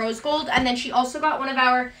name in rose gold. And then she also got one of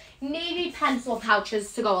our navy pencil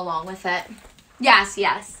pouches to go along with it. Yes,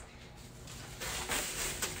 yes.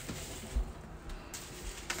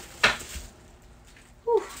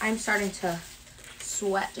 Whew, I'm starting to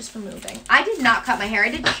sweat just from moving. I did not cut my hair. I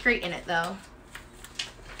did straighten it though.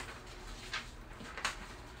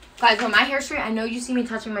 Guys, when my hair's straight, I know you see me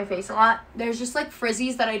touching my face a lot. There's just like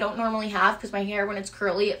frizzies that I don't normally have because my hair, when it's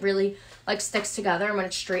curly, it really like sticks together. And when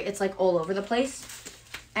it's straight, it's like all over the place.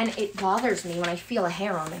 And it bothers me when I feel a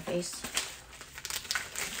hair on my face.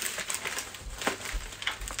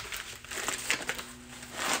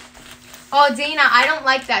 Oh, Dana, I don't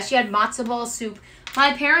like that. She had matzo ball soup.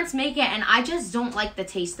 My parents make it, and I just don't like the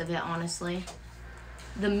taste of it, honestly.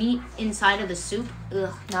 The meat inside of the soup,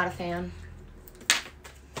 ugh, not a fan.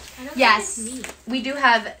 Yes, we do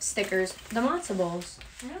have stickers. The matzo balls.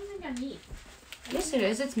 I don't think they're meat. Yes, it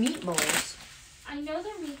is. It's meatballs. I know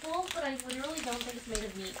they're meatballs, but I literally don't think it's made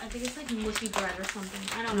of meat. I think it's like mushy bread or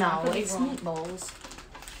something. I don't know. No, it's meatballs.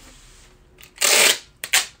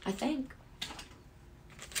 I think.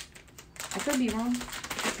 I could be wrong.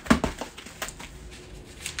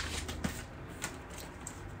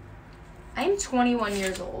 I am 21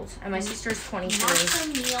 years old, and my sister's 23. Matzo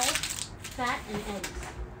meal, fat, and eggs.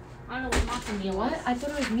 I don't know what matzo meal is. I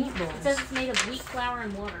thought it was meatballs. It says it's made of wheat flour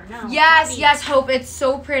and water. No. Yes, yes, Hope. It's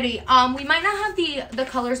so pretty. We might not have the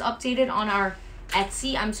colors updated on our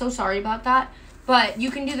Etsy. I'm so sorry about that. But you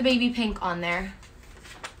can do the baby pink on there.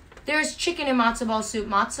 There's chicken and matzo ball soup.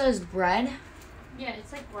 Matzo is bread. Yeah,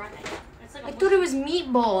 it's like bread. It's like I thought it was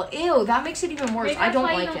meatball. Ew, that makes it even worse. Maybe I don't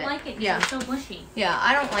why like you don't it. Like it. Yeah. It's so mushy. Yeah,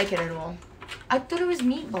 I don't like it at all. I thought it was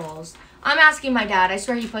meatballs. I'm asking my dad. I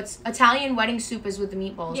swear he puts Italian wedding soup is with the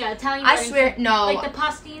meatballs. Yeah, Italian I wedding swear, soup. no. Like the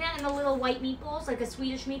pastina and the little white meatballs, like a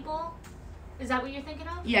Swedish meatball. Is that what you're thinking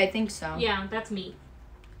of? Yeah, I think so. Yeah, that's meat.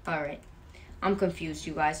 All right. I'm confused,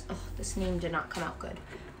 you guys. Oh, this name did not come out good.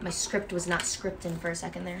 My script was not scripting for a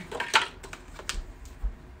second there.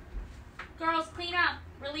 Girls, clean up.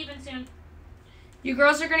 We're leaving soon. You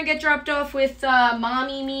girls are going to get dropped off with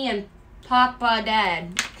Mommy, me, and Papa,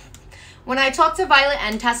 Dad. When I talk to Violet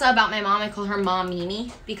and Tessa about my mom, I call her Mom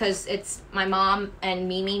Mimi because it's my mom and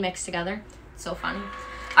Mimi mixed together. It's so funny.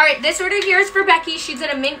 All right, this order here is for Becky. She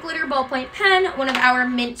did a mint glitter ballpoint pen, one of our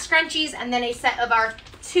mint scrunchies, and then a set of our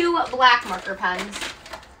 2 black marker pens.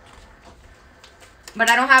 But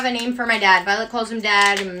I don't have a name for my dad. Violet calls him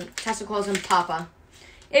Dad, and Tessa calls him Papa.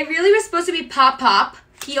 It really was supposed to be Pop,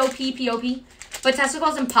 P-O-P, P-O-P, but Tessa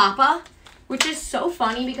calls him Papa, which is so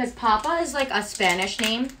funny because Papa is like a Spanish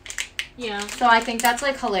name. Yeah. So I think that's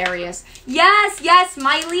like hilarious. Yes,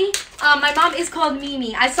 Miley. My mom is called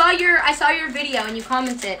Mimi. I saw your video and you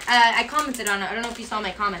commented. I commented on it. I don't know if you saw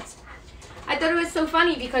my comments. I thought it was so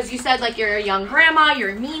funny because you said like you're a young grandma,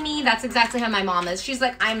 you're Mimi. That's exactly how my mom is. She's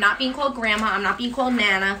like, I'm not being called grandma. I'm not being called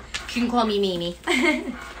Nana. She can call me Mimi.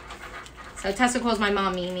 So Tessa calls my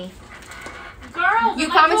mom Mimi. Girls, You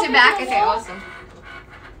commented back? Okay, awesome.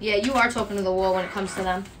 Yeah, you are talking to the wall when it comes to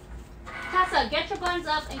them. Tessa, get your buns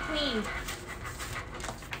up and clean.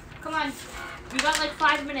 Come on. You got like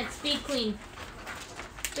 5 minutes. Speed clean.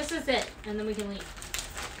 This is it. And then we can leave.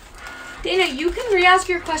 Dana, you can re-ask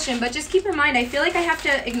your question, but just keep in mind, I feel like I have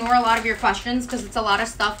to ignore a lot of your questions because it's a lot of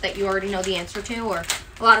stuff that you already know the answer to, or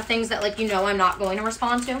a lot of things that, like, you know I'm not going to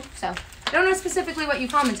respond to. So, I don't know specifically what you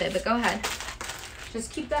commented, but go ahead.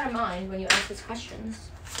 Just keep that in mind when you ask these questions.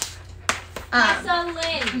 Tessa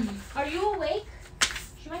Lynn, are you awake?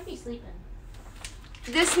 She might be sleeping.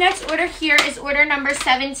 This next order here is order number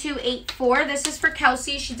 7284. This is for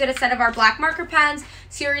Kelsey. She did a set of our black marker pens,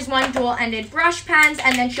 Series 1 dual-ended brush pens,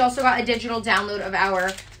 and then she also got a digital download of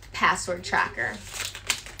our password tracker.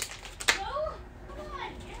 No? Come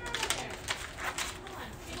on, get out of there. Come on,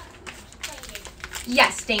 get up. She's playing games.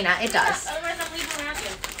 Yes, Dana, it does. Otherwise, I'm leaving without you.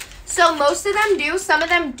 So most of them do, some of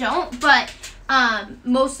them don't, but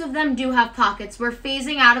most of them do have pockets. We're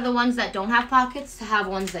phasing out of the ones that don't have pockets to have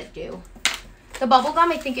ones that do. The bubble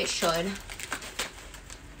gum, I think it should.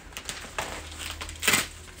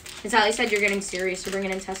 Natalie said you're getting serious. You're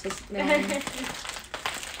bringing in Tessa's. I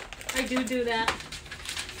do that.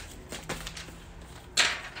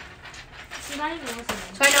 She's not even listening.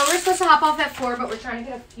 So I know we're supposed to hop off at 4, but we're trying to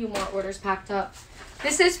get a few more orders packed up.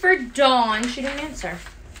 This is for Dawn. She didn't answer.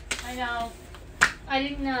 I know. I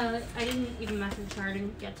didn't even message her. I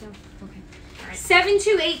didn't get to. Okay. All right.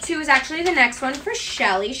 7282 is actually the next one for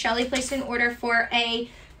Shelly. Shelly placed an order for a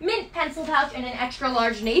mint pencil pouch and an extra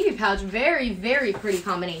large navy pouch. Very, very pretty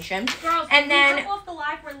combination. Girls, and then jump off the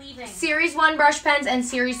live. We're leaving. Series 1 brush pens and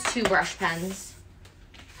Series 2 brush pens.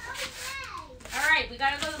 All right, we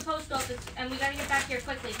gotta go to the post office and we gotta get back here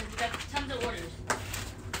quickly because we got tons of orders.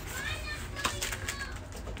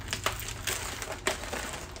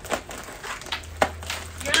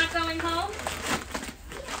 You're not going home?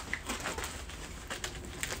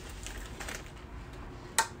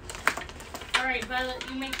 All right, Violet,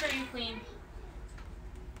 you make sure you clean.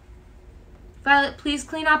 Violet, please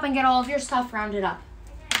clean up and get all of your stuff rounded up.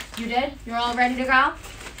 You did? You're all ready to go?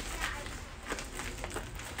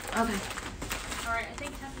 Okay. All right, I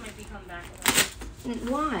think Tessa might be coming back.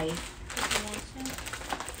 Why? If she wants to.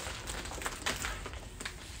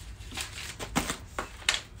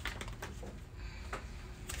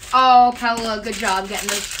 Oh, Paola, good job getting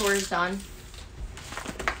those chores done.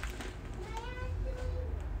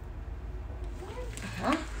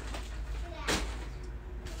 Uh-huh.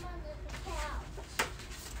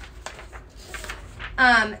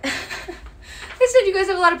 They said you guys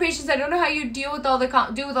have a lot of patience. I don't know how you deal with all the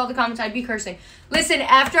comments. I'd be cursing. Listen,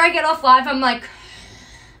 after I get off live, I'm like,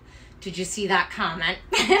 did you see that comment?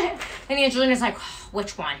 And Angelina's like,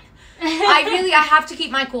 which one? I have to keep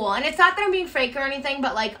my cool. And it's not that I'm being fake or anything,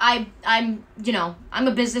 but like I'm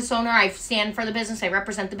a business owner. I stand for the business. I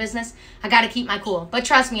represent the business. I got to keep my cool. But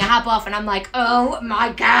trust me, I hop off and I'm like, oh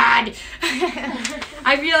my God.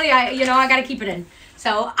 I got to keep it in.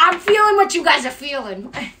 So I'm feeling what you guys are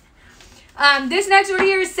feeling. This next order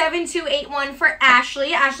here is 7281 for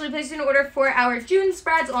Ashley. Ashley placed an order for our June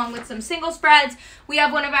spreads along with some single spreads. We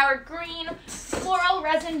have one of our green floral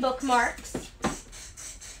resin bookmarks.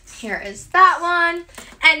 Here is that one.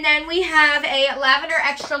 And then we have a lavender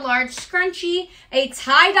extra large scrunchie, a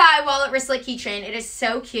tie-dye wallet wristlet keychain. It is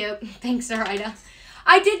so cute. Thanks, Zoraida.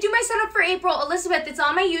 I did do my setup for April. Elizabeth, it's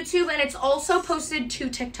on my YouTube, and it's also posted to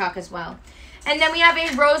TikTok as well. And then we have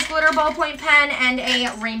a rose glitter ballpoint pen and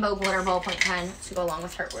a rainbow glitter ballpoint pen to go along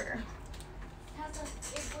with her order.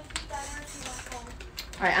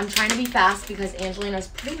 All right, I'm trying to be fast because Angelina's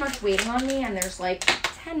pretty much waiting on me, and there's like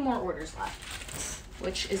 10 more orders left,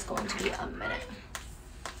 which is going to be a minute.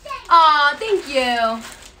 Aw, thank you.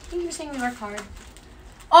 Thank you for saying we work hard.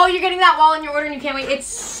 Oh, you're getting that wall in your order and you can't wait. It's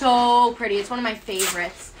so pretty. It's one of my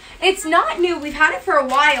favorites. It's not new. We've had it for a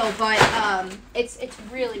while, but it's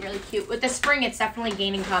really, really cute. With the spring, it's definitely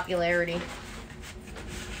gaining popularity.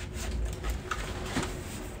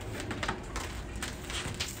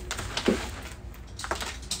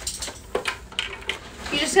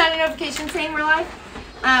 You just got a notification saying we're live?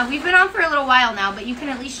 We've been on for a little while now, but you can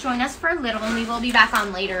at least join us for a little, and we will be back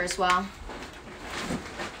on later as well.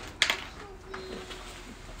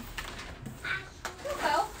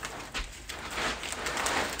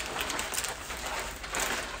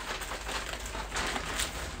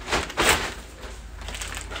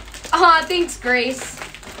 Thanks, Grace.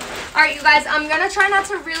 All right, you guys, I'm going to try not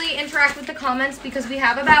to really interact with the comments because we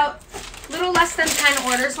have about a little less than 10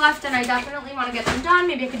 orders left, and I definitely want to get them done.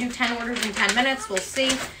 Maybe I could do 10 orders in 10 minutes. We'll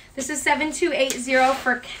see. This is 7280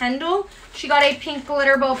 for Kendall. She got a pink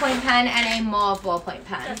glitter ballpoint pen and a mauve ballpoint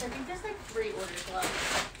pen. Yes, I think there's like 3 orders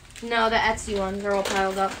left. No, the Etsy ones are all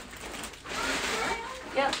piled up.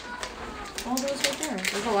 Yep. All those right there.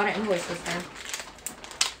 There's a lot of invoices there.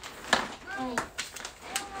 Oh.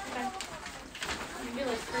 Maybe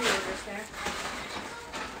like 3 orders there.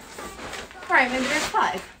 All right, maybe there's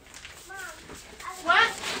 5.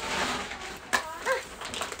 What?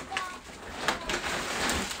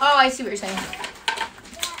 Oh, I see what you're saying.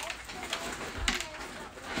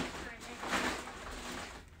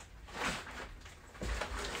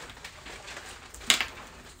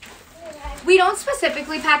 We don't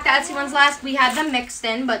specifically pack the Etsy ones last. We had them mixed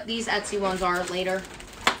in, but these Etsy ones are later.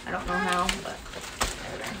 I don't know how, but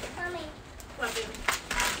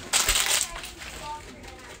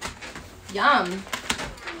yum.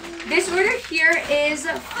 This order here is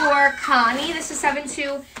for Connie. This is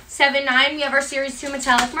 7279. We have our Series 2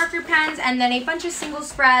 metallic marker pens and then a bunch of single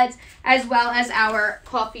spreads as well as our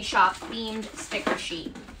coffee shop themed sticker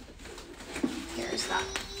sheet. Here's that.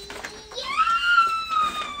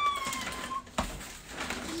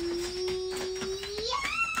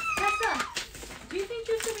 Tessa, do you think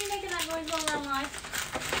you should be making that noise while we're on live?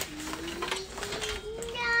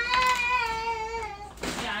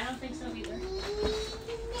 Yeah, I don't think so either.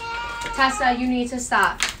 Tessa, you need to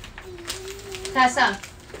stop. Tessa.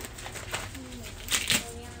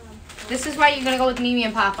 This is why you're going to go with Mimi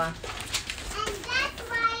and Papa. And that's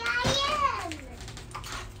why I am.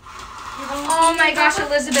 Oh my gosh,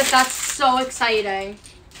 Elizabeth, that's so exciting.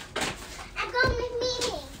 I'm going with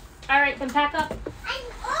Mimi. Alright, then pack up.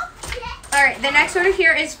 All right, the next order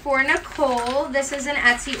here is for Nicole. This is an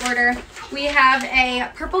Etsy order. We have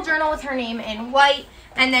a purple journal with her name in white,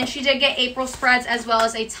 and then she did get April spreads as well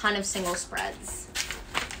as a ton of single spreads.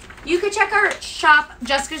 You could check our shop,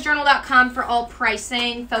 jessicasjournal.com, for all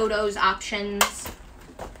pricing, photos, options.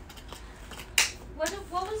 What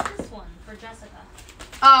was this one for Jessica?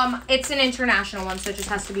 It's an international one, so it just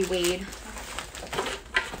has to be weighed.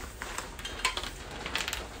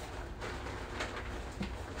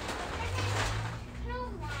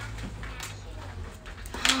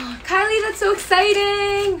 Kylie, that's so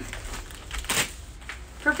exciting!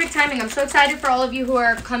 Perfect timing. I'm so excited for all of you who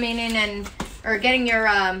are coming in and or getting your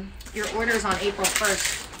orders on April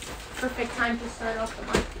 1st. Perfect time to start off the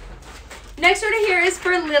month. Next order here is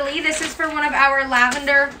for Lily. This is for one of our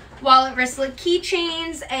lavender wallet wristlet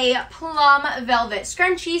keychains, a plum velvet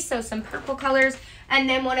scrunchie, so some purple colors, and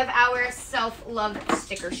then one of our self-love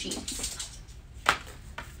sticker sheets.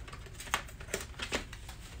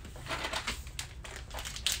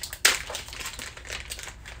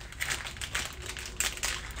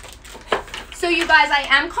 So you guys, I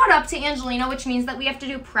am caught up to Angelina, which means that we have to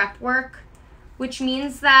do prep work, which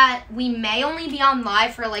means that we may only be on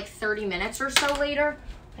live for like 30 minutes or so later.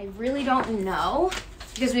 I really don't know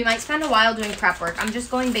because we might spend a while doing prep work. I'm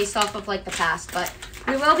just going based off of like the past, but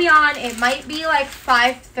we will be on. It might be like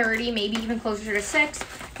 5:30, maybe even closer to 6.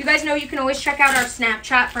 You guys know you can always check out our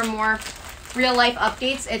Snapchat for more real life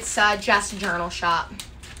updates. It's Jess Journal Shop.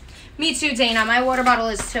 Me too, Dana. My water bottle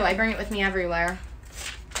is too. I bring it with me everywhere.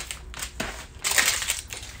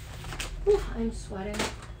 Whew, I'm sweating.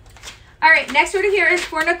 All right, next order here is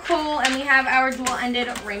for Nicole, and we have our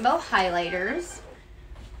dual-ended rainbow highlighters.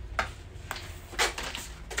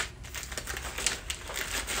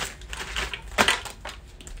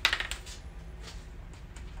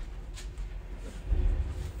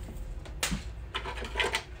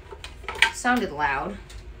 sounded loud.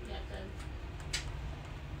 Yeah, it did.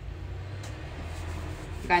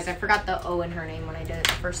 You guys, I forgot the O in her name when I did it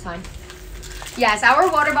the first time. Yes,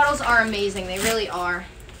 our water bottles are amazing. They really are.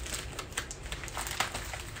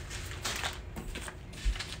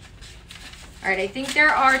 All right, I think there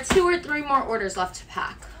are 2 or 3 more orders left to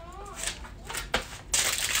pack.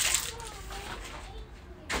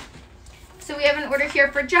 So we have an order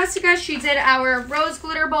here for Jessica. She did our rose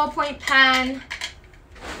glitter ballpoint pen.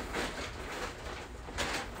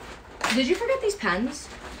 Did you forget these pens?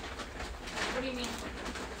 What do you mean?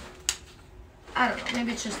 I don't know.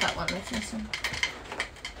 Maybe it's just that one that's missing.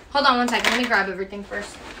 Hold on one second. Let me grab everything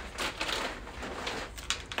first.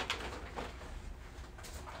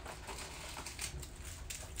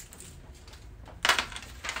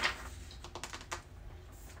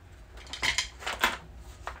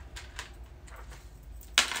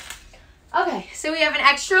 Okay, so we have an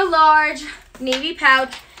extra large navy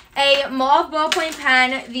pouch, a mauve ballpoint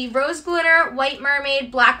pen, the rose glitter, white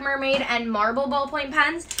mermaid, black mermaid, and marble ballpoint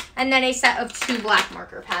pens, and then a set of 2 black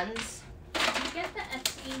marker pens. Did you get the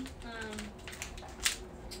Etsy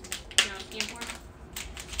stamp board?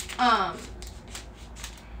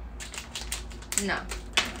 No.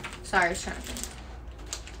 Sorry, I was trying to think.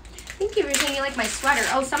 Thank you for saying you like my sweater.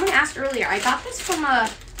 Oh, someone asked earlier. I got this from I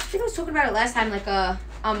think I was talking about it last time, like a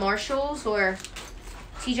Marshall's or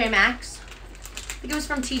TJ Maxx. I think it was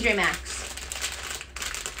from TJ Maxx.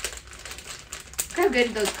 Look how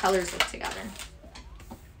good those colors look together.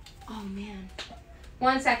 Oh, man.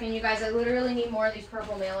 One second, you guys. I literally need more of these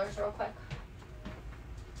purple mailers real quick.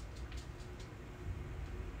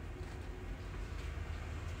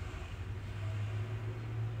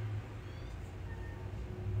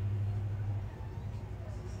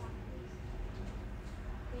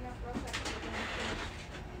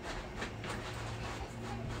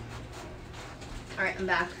 All right, I'm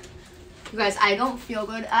back. You guys, I don't feel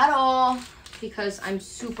good at all because I'm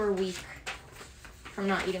super weak from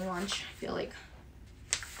not eating lunch. I feel like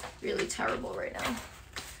really terrible right now.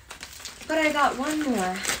 But I got one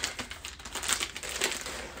more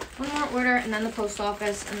order and then the post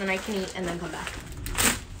office and then I can eat and then come back.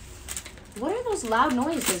 What are those loud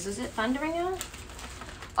noises? Is it thundering out?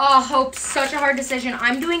 Oh, Hope, such a hard decision.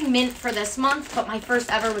 I'm doing mint for this month, but my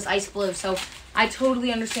first ever was ice blue, so I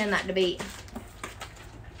totally understand that debate.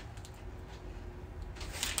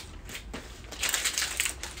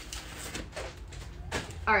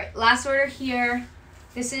 All right, last order here.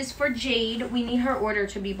 This is for Jade. We need her order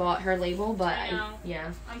to be bought, her label, but I know.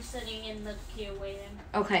 yeah. I'm sitting in the queue waiting.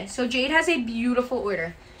 Okay, so Jade has a beautiful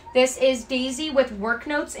order. This is Daisy with work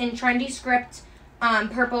notes in trendy script,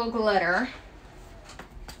 purple glitter.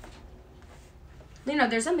 Lena,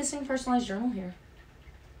 there's a missing personalized journal here.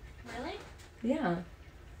 Really? Yeah.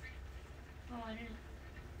 Oh, I didn't.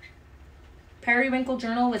 Periwinkle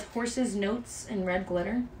journal with horses notes in red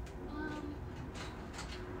glitter.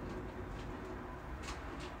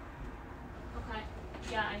 Okay.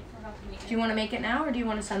 Yeah, I forgot to make it. Do you want to make it now or do you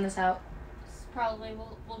want to send this out? Probably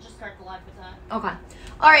we'll just start the live with that. Okay.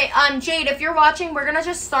 All right, Jade, if you're watching, we're gonna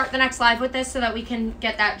just start the next live with this so that we can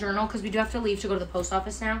get that journal because we do have to leave to go to the post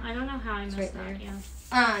office now. I don't know how I missed right that. there.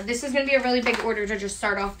 Yeah. This is gonna be a really big order to just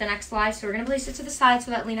start off the next live, so we're gonna place it to the side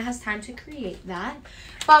so that Lena has time to create that.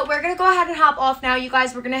 But we're gonna go ahead and hop off now, you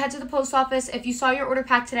guys. We're gonna head to the post office. If you saw your order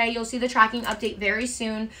pack today, you'll see the tracking update very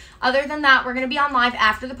soon. Other than that, we're gonna be on live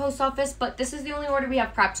after the post office, but this is the only order we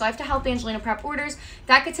have prepped, so I have to help Angelina prep orders.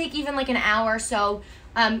 That could take even like an hour, so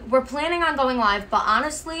we're planning on going live, but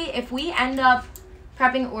honestly, if we end up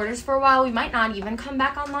prepping orders for a while, we might not even come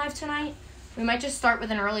back on live tonight. We might just start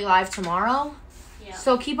with an early live tomorrow. Yeah.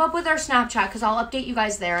 So keep up with our Snapchat because I'll update you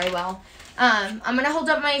guys there. I will. I'm going to hold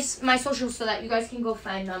up my socials so that you guys can go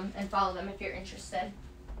find them and follow them if you're interested.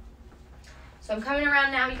 So I'm coming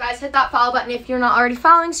around now. You guys hit that follow button if you're not already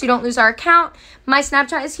following so you don't lose our account. My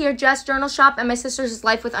Snapchat is here, Jess Journal Shop, and my sister's is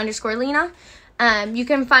Life with _Lena. You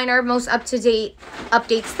can find our most up-to-date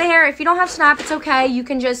updates there. If you don't have Snap, it's okay. You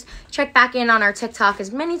can just check back in on our TikTok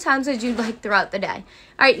as many times as you'd like throughout the day.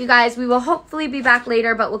 All right, you guys, we will hopefully be back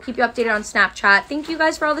later, but we'll keep you updated on Snapchat. Thank you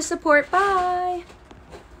guys for all the support. Bye.